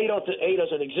 We know A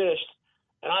doesn't exist.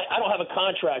 And I don't have a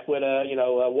contract with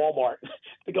Walmart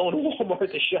to go into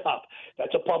Walmart to shop.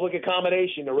 That's a public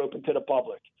accommodation. They're open to the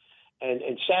public. And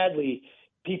sadly,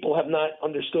 people have not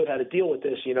understood how to deal with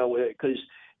this, because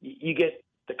you get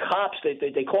the cops.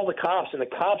 They call the cops, and the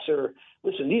cops are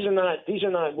listen. These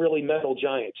are not really metal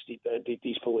giants.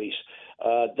 These police,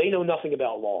 they know nothing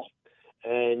about law.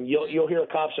 And you'll hear a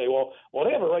cop say, well,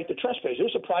 they have a right to trespass.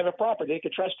 It's a private property. They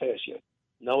could trespass you.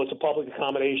 No, it's a public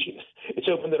accommodation. It's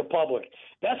open to the public.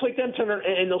 That's like them turning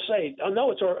and they'll say, oh, no,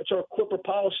 it's our corporate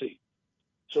policy.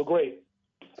 So great.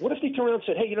 What if they turn around and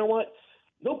said, hey, you know what?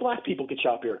 No black people can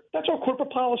shop here. That's our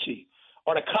corporate policy.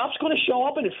 Are the cops going to show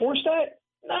up and enforce that?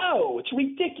 No, it's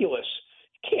ridiculous.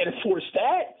 You can't enforce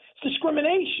that. It's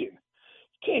discrimination.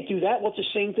 You can't do that. Well, it's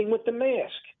the same thing with the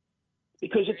mask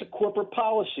because it's a corporate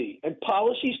policy, and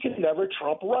policies can never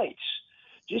trump rights.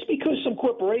 Just because some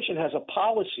corporation has a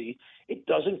policy, it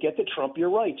doesn't get to trump your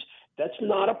rights. That's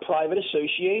not a private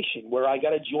association where I got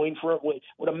to join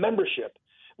with a membership.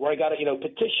 where I got to,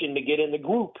 petition to get in the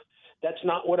group. That's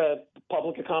not what a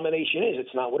public accommodation is.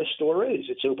 It's not what a store is.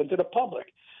 It's open to the public.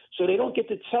 So they don't get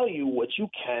to tell you what you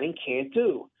can and can't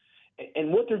do.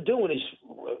 And what they're doing is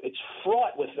it's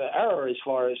fraught with error as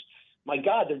far as, my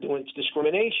God, they're doing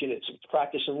discrimination. It's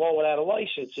practicing law without a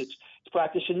license. It's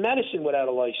practicing medicine without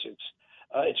a license.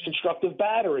 It's constructive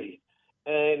battery.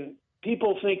 And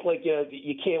people think like,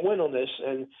 you can't win on this.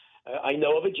 And I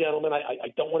know of a gentleman,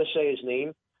 I don't want to say his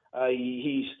name.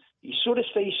 He sort of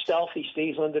stays stealth. He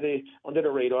stays under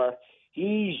the radar.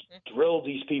 He's drilled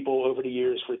these people over the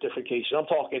years for different cases. I'm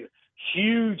talking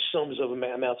huge sums of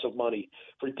amounts of money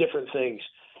for different things.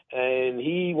 And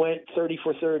he went 30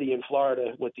 for 30 in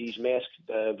Florida with these mask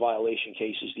violation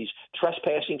cases, these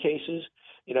trespassing cases.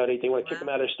 They want to kick them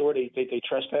out of the store. They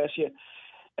trespass you.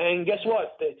 And guess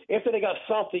what? After they got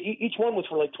thumped, each one was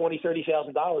for like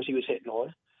 $20,000-$30,000 he was hitting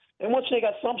on. And once they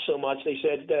got thumped so much, they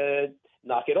said,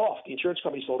 knock it off. The insurance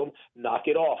company told them, knock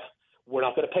it off. We're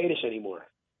not going to pay this anymore.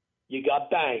 You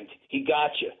got banged. He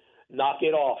got you. Knock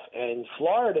it off. And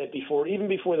Florida, even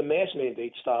before the mask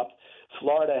mandate stopped,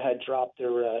 Florida had dropped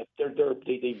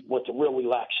they went to real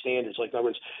relaxed standards. Like, in other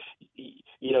words,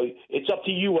 it's up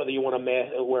to you whether you want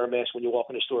to wear a mask when you walk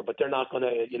in the store, but they're not going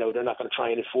to try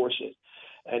and enforce it.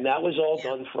 And that was all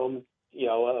done from,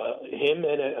 him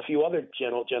and a few other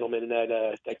gentlemen in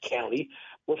that county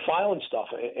were filing stuff,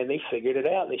 and they figured it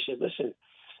out. And they said, listen,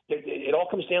 it all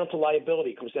comes down to liability.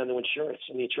 It comes down to insurance.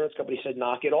 And the insurance company said,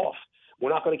 knock it off. We're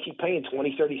not going to keep paying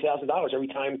 $20,000-$30,000 every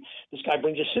time this guy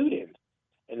brings a suit in.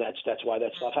 And that's why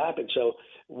that stuff happened. So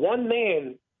one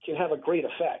man can have a great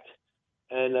effect.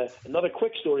 And another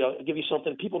quick story, I'll give you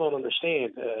something people don't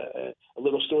understand, a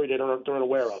little story they aren't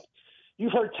aware of.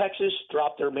 You've heard Texas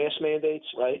drop their mask mandates,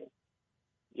 right?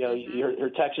 You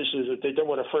heard Texas they're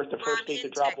one of the first state to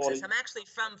drop all these. I'm actually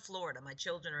from Florida. My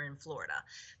children are in Florida.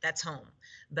 That's home.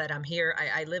 But I'm here.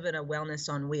 I live in a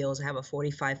Wellness on Wheels. I have a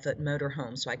 45-foot motor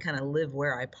home, so I kind of live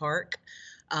where I park.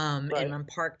 And I'm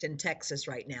parked in Texas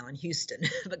right now, in Houston.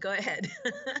 But go ahead.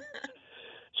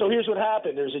 So here's what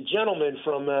happened. There's a gentleman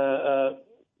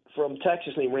from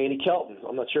Texas named Randy Kelton.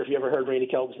 I'm not sure if you ever heard Randy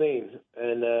Kelton's name.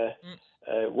 And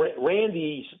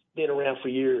Randy's been around for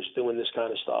years doing this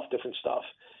kind of stuff, different stuff.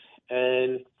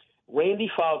 And Randy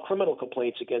filed criminal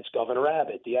complaints against Governor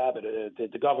Abbott, the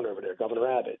governor over there, Governor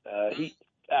Abbott.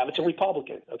 Abbott's a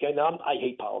Republican. Okay, now I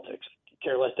hate politics.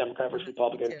 Care less Democrat versus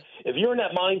Republican. If you're in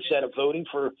that mindset of voting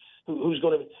for who's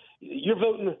going to, you're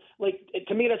voting like,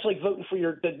 to me that's like voting for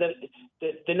the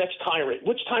next tyrant.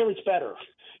 Which tyrant's better?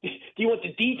 Do you want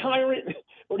the D tyrant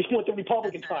or do you want the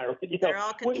Republican tyrant? They're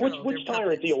all controlled. Which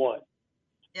tyrant do you want?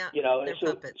 Yeah,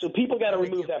 so people got to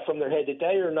remove that from their head that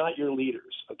they are not your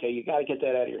leaders. Okay, you got to get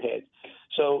that out of your head.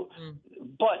 So,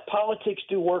 but politics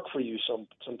do work for you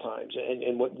sometimes.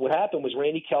 And what happened was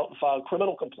Randy Kelton filed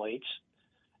criminal complaints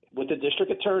with the district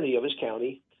attorney of his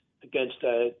county against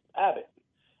Abbott.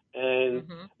 And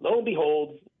lo and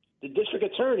behold, the district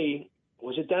attorney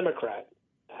was a Democrat.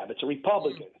 Abbott's a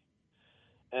Republican.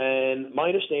 And my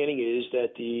understanding is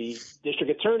that the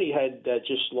district attorney had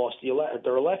just lost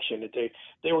their election, that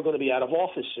they were going to be out of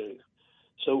office soon.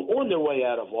 So on their way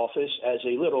out of office, as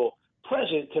a little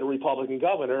present to the Republican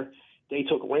governor, they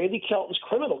took Randy Kelton's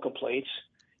criminal complaints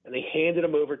and they handed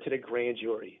them over to the grand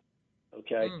jury.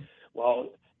 Okay? Well,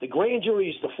 the grand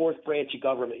jury is the fourth branch of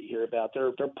government you hear about.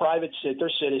 They're private,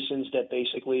 they're citizens that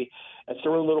basically, that's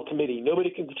their own little committee. Nobody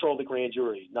can control the grand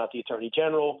jury, not the attorney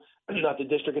general, not the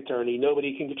district attorney.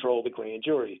 Nobody can control the grand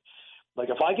jury. Like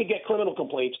if I could get criminal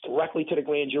complaints directly to the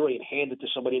grand jury and hand it to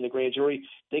somebody in the grand jury,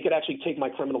 they could actually take my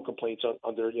criminal complaints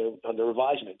under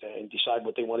advisement and decide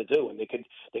what they want to do, and they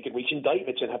could reach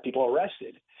indictments and have people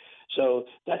arrested. So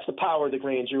that's the power of the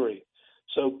grand jury.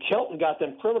 So Kelton got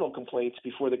them criminal complaints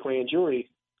before the grand jury.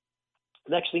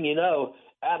 Next thing you know,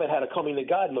 Abbott had a coming to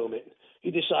God moment.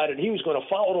 He decided he was going to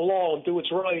follow the law and do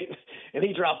what's right, and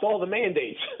he dropped all the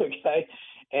mandates, okay?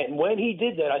 And when he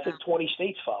did that, I think 20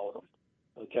 states followed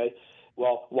him, okay?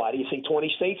 Well, why do you think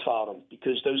 20 states followed him?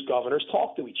 Because those governors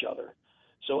talk to each other.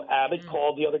 So Abbott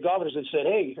called the other governors and said,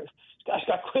 hey, this guy's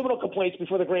got criminal complaints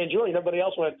before the grand jury. And everybody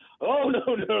else went, oh, no.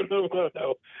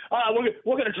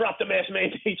 We're going to drop the mask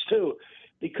mandates too.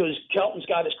 Because Kelton's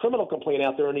got his criminal complaint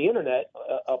out there on the internet,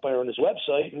 up there on his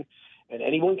website, and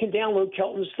anyone can download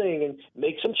Kelton's thing and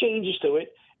make some changes to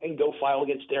it and go file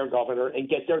against their governor and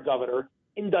get their governor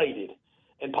indicted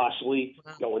and possibly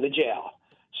go into jail.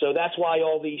 So that's why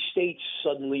all these states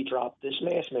suddenly dropped this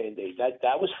mask mandate.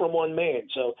 That was from one man.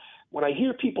 So when I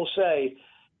hear people say,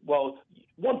 well,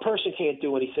 one person can't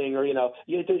do anything, or, you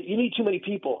need too many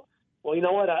people. Well, you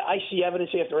know what? I see evidence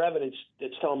after evidence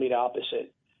that's telling me the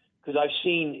opposite. because I've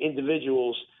seen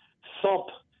individuals thump.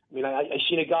 I mean, I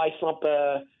seen a guy thump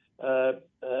a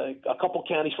couple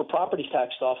counties for property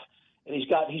tax stuff, and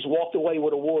he's walked away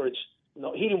with awards.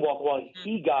 No, he didn't walk away.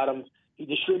 He got them. He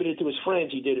distributed to his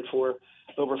friends. He did it for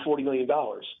over $40 million.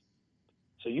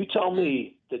 So you tell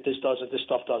me that this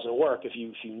stuff doesn't work. If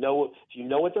you know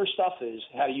what their stuff is,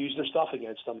 how to use their stuff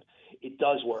against them, it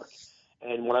does work.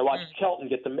 And when I watch Kelton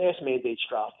get the mask mandates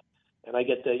dropped, and I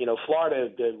get Florida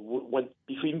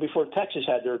even before Texas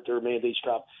had their mandates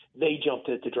dropped, they jumped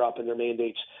to dropping their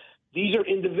mandates. These are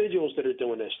individuals that are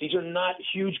doing this. These are not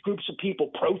huge groups of people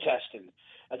protesting.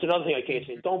 That's another thing I can't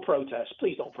say. Don't protest.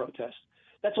 Please don't protest.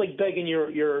 That's like begging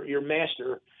your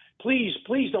master, please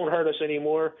don't hurt us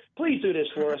anymore. Please do this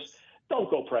for us.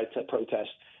 Don't go protest.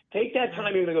 Take that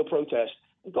time you're going to go protest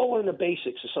and go learn the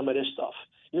basics of some of this stuff.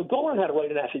 Go learn how to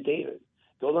write an affidavit.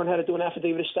 Go learn how to do an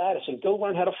affidavit of status, and go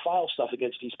learn how to file stuff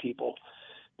against these people,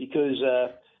 because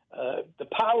the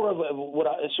power of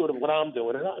what I'm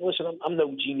doing. And listen, I'm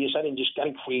no genius. I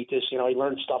didn't create this. I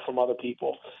learned stuff from other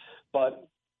people, but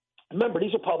remember,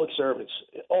 these are public servants.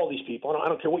 All these people. I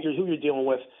don't care who you're dealing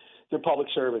with. They're public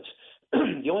servants.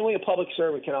 The only way a public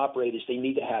servant can operate is they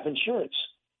need to have insurance.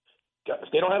 If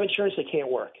they don't have insurance, they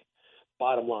can't work.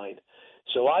 Bottom line.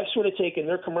 So I've sort of taken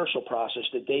their commercial process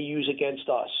that they use against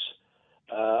us.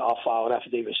 I'll file an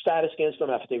affidavit of status against them,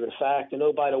 affidavit of fact. And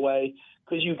by the way,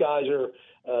 because you guys are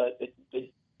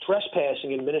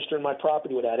trespassing and administering my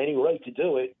property without any right to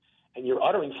do it, and you're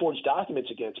uttering forged documents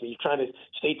against me, you're trying to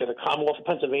state that the Commonwealth of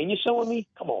Pennsylvania is suing me?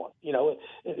 Come on. You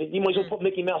might as well put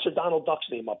Mickey Mouse or Donald Duck's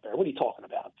name up there. What are you talking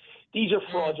about? These are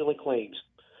fraudulent claims.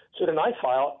 So then I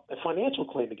file a financial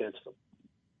claim against them.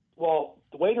 Well,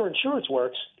 the way their insurance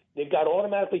works, they've got to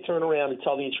automatically turn around and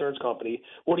tell the insurance company,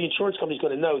 or the insurance company's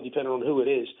going to know, depending on who it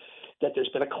is, that there's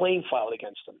been a claim filed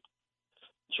against them.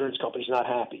 Insurance company's not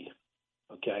happy.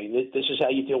 Okay, this is how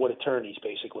you deal with attorneys,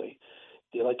 basically.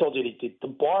 I told you, the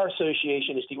Bar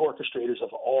Association is the orchestrators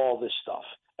of all this stuff.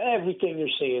 Everything you're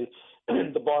seeing,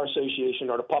 the Bar Association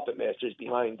are the puppet masters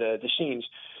behind the scenes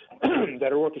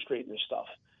that are orchestrating this stuff.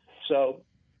 So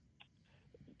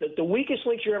the weakest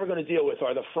links you're ever going to deal with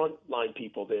are the frontline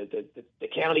people, the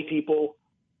county people,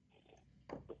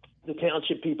 the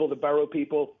township people, the borough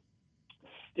people,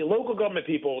 the local government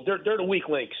people. They're the weak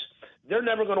links. They're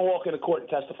never going to walk into court and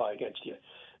testify against you.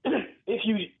 If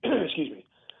you,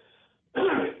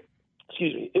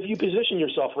 if you position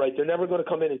yourself right, they're never going to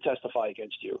come in and testify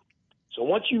against you. So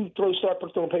once you start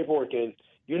throwing paperwork in,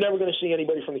 you're never going to see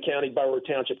anybody from the county, borough, or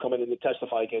township come in and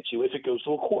testify against you if it goes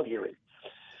to a court hearing.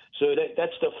 So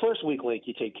that's the first weak link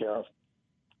you take care of.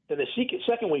 Then the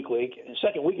second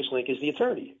weakest link is the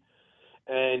attorney.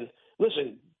 And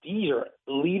listen, these are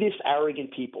elitist,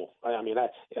 arrogant people.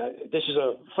 This is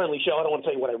a friendly show. I don't want to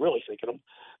tell you what I really think of them,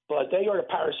 but they are the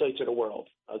parasites of the world.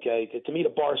 Okay, to me, the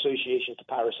Bar Association is the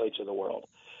parasites of the world.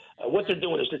 What they're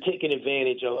doing is they're taking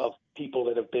advantage of people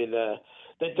that have been.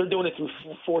 They're doing it through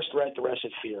force, threat, duress,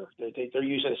 and fear. They're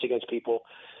using this against people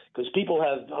because people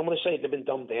have. I'm going to say they've been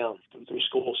dumbed down through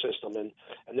school system, and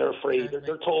they're afraid.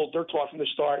 They're taught from the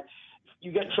start.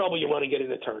 You get in trouble, you run and get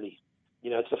an attorney.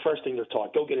 It's the first thing they're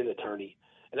taught. Go get an attorney,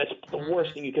 and that's the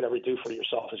worst thing you could ever do for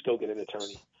yourself is go get an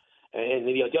attorney. And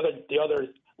the other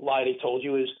lie they told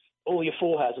you is only a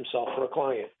fool has himself for a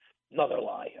client. Another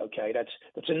lie. Okay,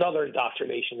 that's another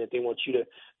indoctrination that they want you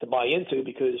to buy into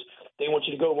because they want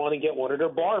you to go run and get one of their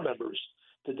bar members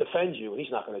to defend you. And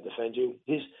he's not going to defend you.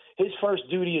 His first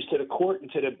duty is to the court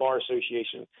and to the Bar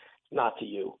Association, not to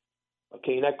you.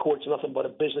 Okay, and that court's nothing but a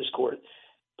business court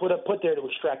put there to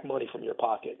extract money from your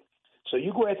pocket. So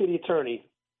you go after the attorney,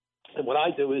 and what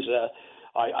I do is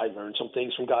I learned some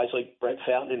things from guys like Brett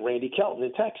Fountain and Randy Kelton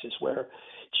in Texas where,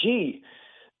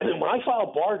 when I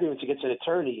file bar agreements against an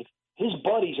attorney, his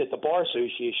buddies at the Bar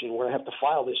Association, where I have to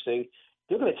file this thing,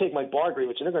 they're going to take my bar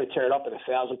agreements and they're going to tear it up in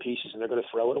 1,000 pieces and they're going to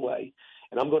throw it away.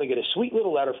 And I'm going to get a sweet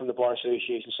little letter from the Bar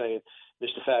Association saying,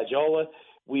 Mr. Fagiola,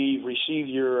 we've received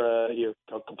your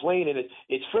complaint and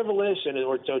it's frivolous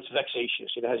or it's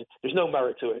vexatious. There's no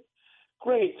merit to it.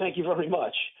 Great, thank you very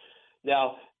much.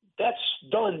 Now, that's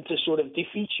done to sort of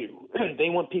defeat you. They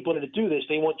want people to do this.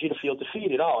 They want you to feel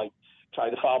defeated. Oh, I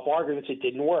tried to file bar agreements. It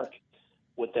didn't work.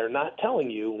 What they're not telling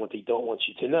you, what they don't want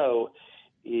you to know,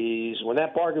 is when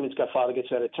that bar agreement got filed against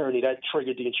that attorney, that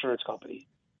triggered the insurance company.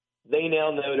 They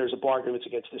now know there's a bar agreement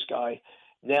against this guy.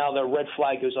 Now the red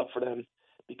flag goes up for them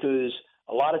because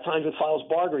a lot of times what files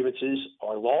bar agreements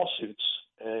are lawsuits.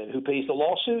 And who pays the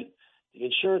lawsuit? The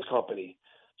insurance company.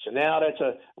 So now that's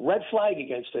a red flag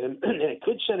against him, and it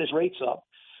could send his rates up.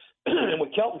 And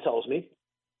what Kelton tells me,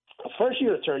 a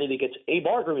first-year attorney that gets a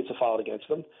bar agreement filed against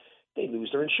them, they lose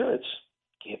their insurance.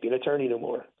 can't be an attorney no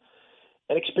more.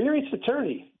 An experienced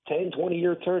attorney, 10,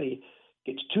 20-year attorney,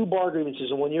 gets 2 bar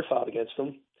grievances in 1 year filed against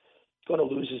him, going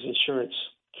to lose his insurance,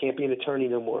 can't be an attorney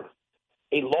no more.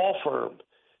 A law firm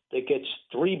that gets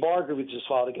 3 bar grievances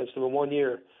filed against them in 1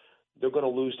 year, they're going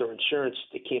to lose their insurance.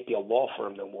 They can't be a law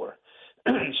firm no more.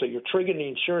 So you're triggering the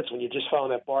insurance when you're just filing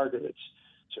that bar grievance.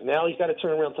 So now he's got to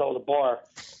turn around and tell the bar,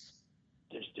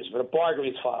 there's been a bar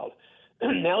grievance filed.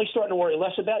 Now he's starting to worry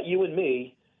less about you and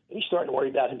me, and he's starting to worry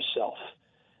about himself.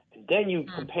 And then you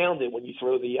compound it when you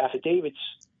throw the affidavits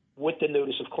with the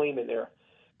notice of claim in there.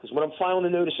 Because when I'm filing the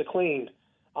notice of claim,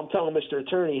 I'm telling Mr.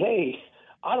 Attorney, hey,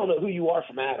 I don't know who you are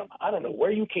from Adam. I don't know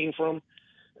where you came from.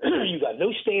 You got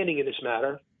no standing in this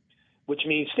matter, which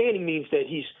means standing means that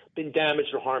he's been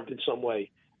damaged or harmed in some way.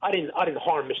 I didn't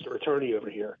harm Mr. Attorney over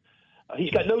here.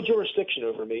 He's got no jurisdiction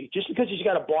over me. Just because he's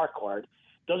got a bar card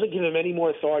doesn't give him any more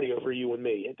authority over you and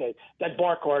me. That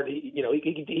bar card,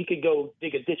 he could go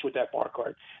dig a ditch with that bar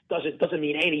card. Doesn't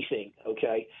mean anything,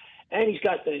 okay? And he's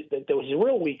got his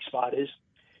real weak spot is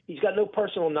he's got no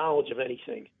personal knowledge of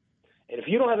anything. And if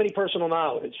you don't have any personal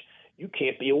knowledge, you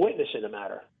can't be a witness in the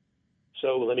matter.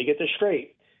 So let me get this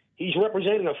straight. He's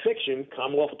representing a fiction,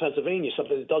 Commonwealth of Pennsylvania,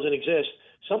 something that doesn't exist,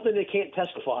 something they can't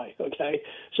testify, okay?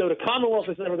 So the Commonwealth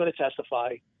is never going to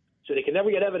testify, so they can never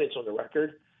get evidence on the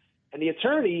record. And the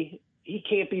attorney, he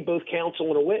can't be both counsel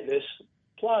and a witness.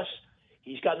 Plus,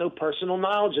 he's got no personal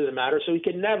knowledge of the matter, so he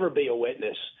can never be a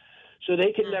witness. So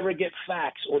they can never get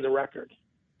facts on the record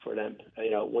for them.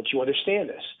 Once you understand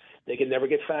this, they can never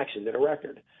get facts into the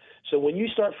record. So when you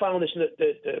start filing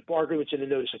the bar grievance and the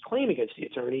notice of claim against the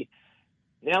attorney,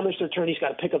 now Mr. Attorney's got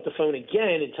to pick up the phone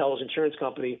again and tell his insurance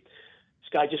company, this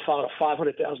guy just filed a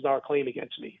 $500,000 claim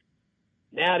against me.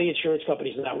 Now the insurance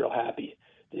company's not real happy.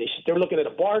 They're looking at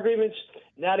a bar grievance.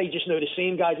 Now they just know the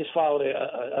same guy just filed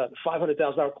a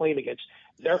 $500,000 claim against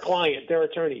their client, their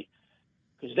attorney,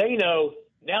 because they know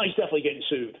now he's definitely getting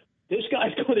sued. This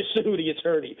guy's going to sue the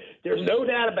attorney. There's no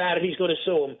doubt about it. He's going to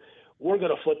sue him. We're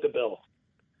going to foot the bill.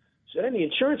 So then the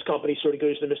insurance company sort of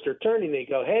goes to Mr. Attorney and they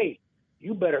go, hey,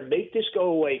 you better make this go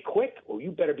away quick, or you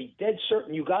better be dead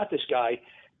certain you got this guy,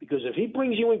 because if he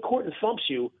brings you in court and thumps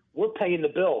you, we're paying the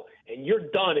bill, and you're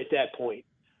done at that point.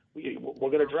 We're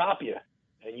going to drop you,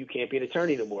 and you can't be an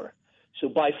attorney no more. So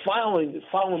by following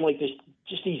like this,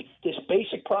 just this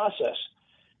basic process,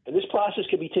 and this process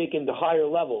can be taken to higher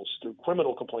levels through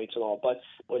criminal complaints and all, but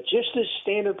just this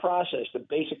standard process, the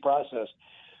basic process,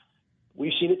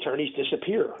 we've seen attorneys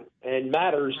disappear and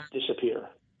matters disappear.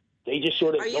 They just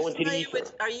sort of go into the ether.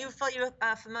 Are you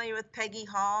familiar with Peggy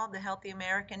Hall,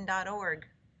 thehealthyamerican.org?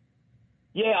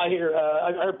 Yeah, I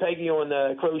heard Peggy on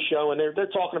the Crow Show, and they're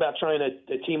talking about trying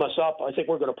to team us up. I think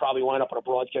we're going to probably wind up on a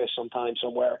broadcast sometime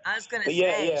somewhere. I was going to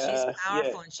say, she's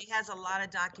powerful, and she has a lot of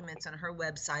documents on her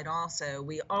website also.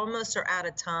 We almost are out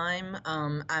of time.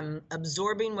 I'm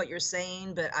absorbing what you're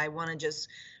saying, but I want to just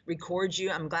record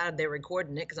you. I'm glad they're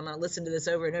recording it because I'm going to listen to this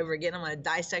over and over again. I'm going to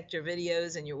dissect your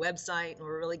videos and your website, and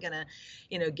we're really going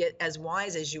to, get as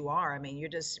wise as you are. I mean,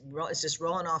 it's just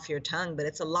rolling off your tongue, but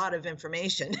it's a lot of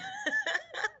information.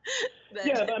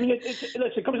 Yeah, I mean, listen,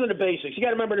 it comes down to basics. You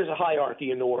got to remember there's a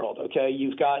hierarchy in the world, okay?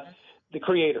 You've got the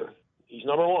creator. He's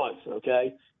number one,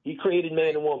 okay? He created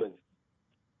man and woman.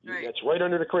 Right. That's right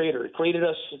under the creator. He created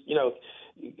us,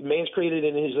 man's created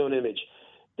in his own image.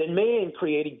 Then man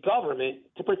created government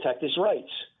to protect his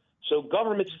rights. So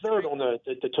government's third on the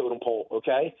totem pole,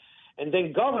 okay? And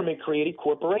then government created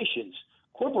corporations.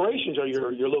 Corporations are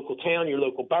your local town, your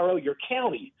local borough, your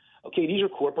county. Okay, these are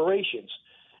corporations.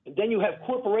 And then you have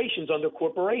corporations under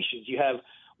corporations. You have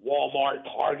Walmart,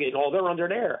 Target, and all. They're under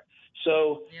there.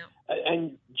 So,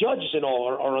 and judges and all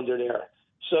are under there.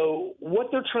 So what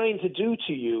they're trying to do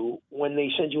to you when they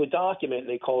send you a document and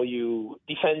they call you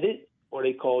defendant or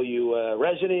they call you a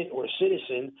resident or a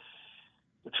citizen,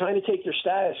 they're trying to take your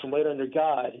status from right under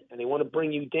God, and they want to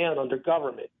bring you down under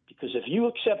government. Because if you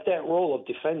accept that role of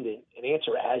defendant and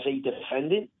answer as a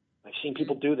defendant, I've seen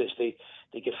people do this. They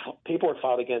get paperwork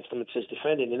filed against them that says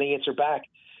defendant, and they answer back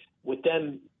with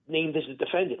them named as a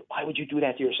defendant. Why would you do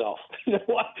that to yourself?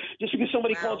 Just because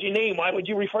somebody called your name, why would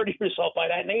you refer to yourself by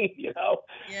that name?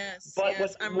 Yes. But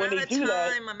yes. I'm out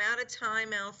of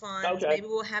time, Alphonse. Okay. Maybe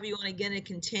we'll have you on again to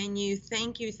continue.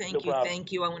 Thank you.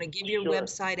 I want to give your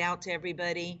website out to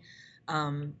everybody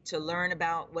to learn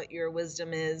about what your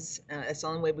wisdom is. It's the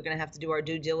only way we're going to have to do our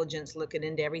due diligence, looking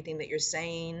into everything that you're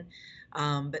saying.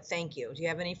 But thank you. Do you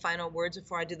have any final words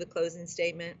before I do the closing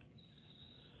statement?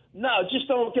 No, just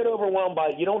don't get overwhelmed by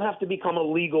it. You don't have to become a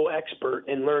legal expert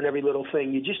and learn every little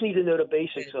thing. You just need to know the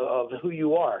basics of who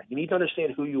you are. You need to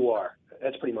understand who you are.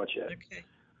 That's pretty much it. Okay.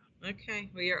 Okay,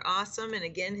 well, you're awesome. And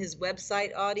again, his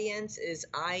website audience is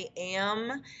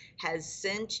has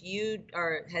sent you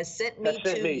or has sent me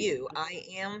to you. I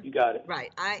am. You got it.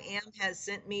 Right. I am has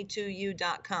sent me to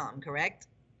you.com, correct?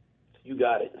 You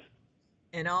got it.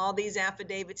 And all these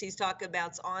affidavits he's talking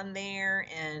about's on there,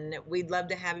 and we'd love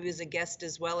to have you as a guest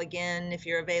as well again if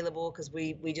you're available, because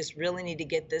we just really need to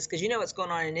get this, because you know what's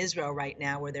going on in Israel right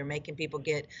now, where they're making people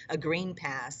get a green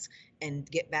pass and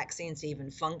get vaccines to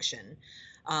even function.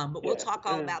 But we'll talk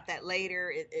all about that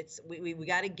later. We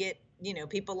got to get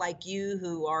people like you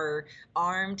who are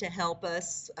armed to help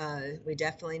us. We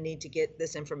definitely need to get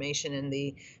this information in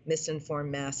the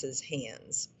misinformed masses'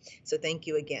 hands. So thank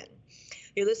you again.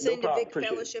 You're listening to Vic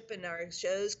Fellowship, and our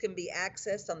shows can be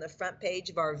accessed on the front page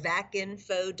of our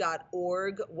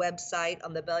vacinfo.org website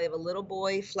on the belly of a little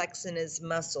boy flexing his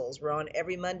muscles. We're on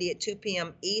every Monday at 2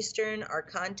 p.m. Eastern. Our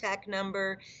contact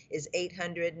number is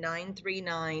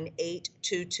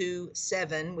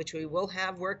 800-939-8227, which we will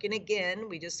have working again.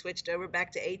 We just switched over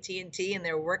back to AT&T, and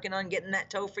they're working on getting that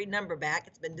toll-free number back.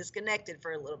 It's been disconnected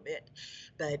for a little bit,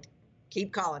 but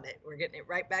keep calling it. We're getting it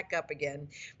right back up again.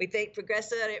 We thank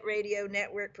Progressive Radio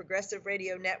Network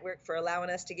for allowing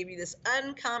us to give you this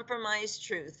uncompromised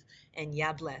truth. And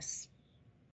Yah bless.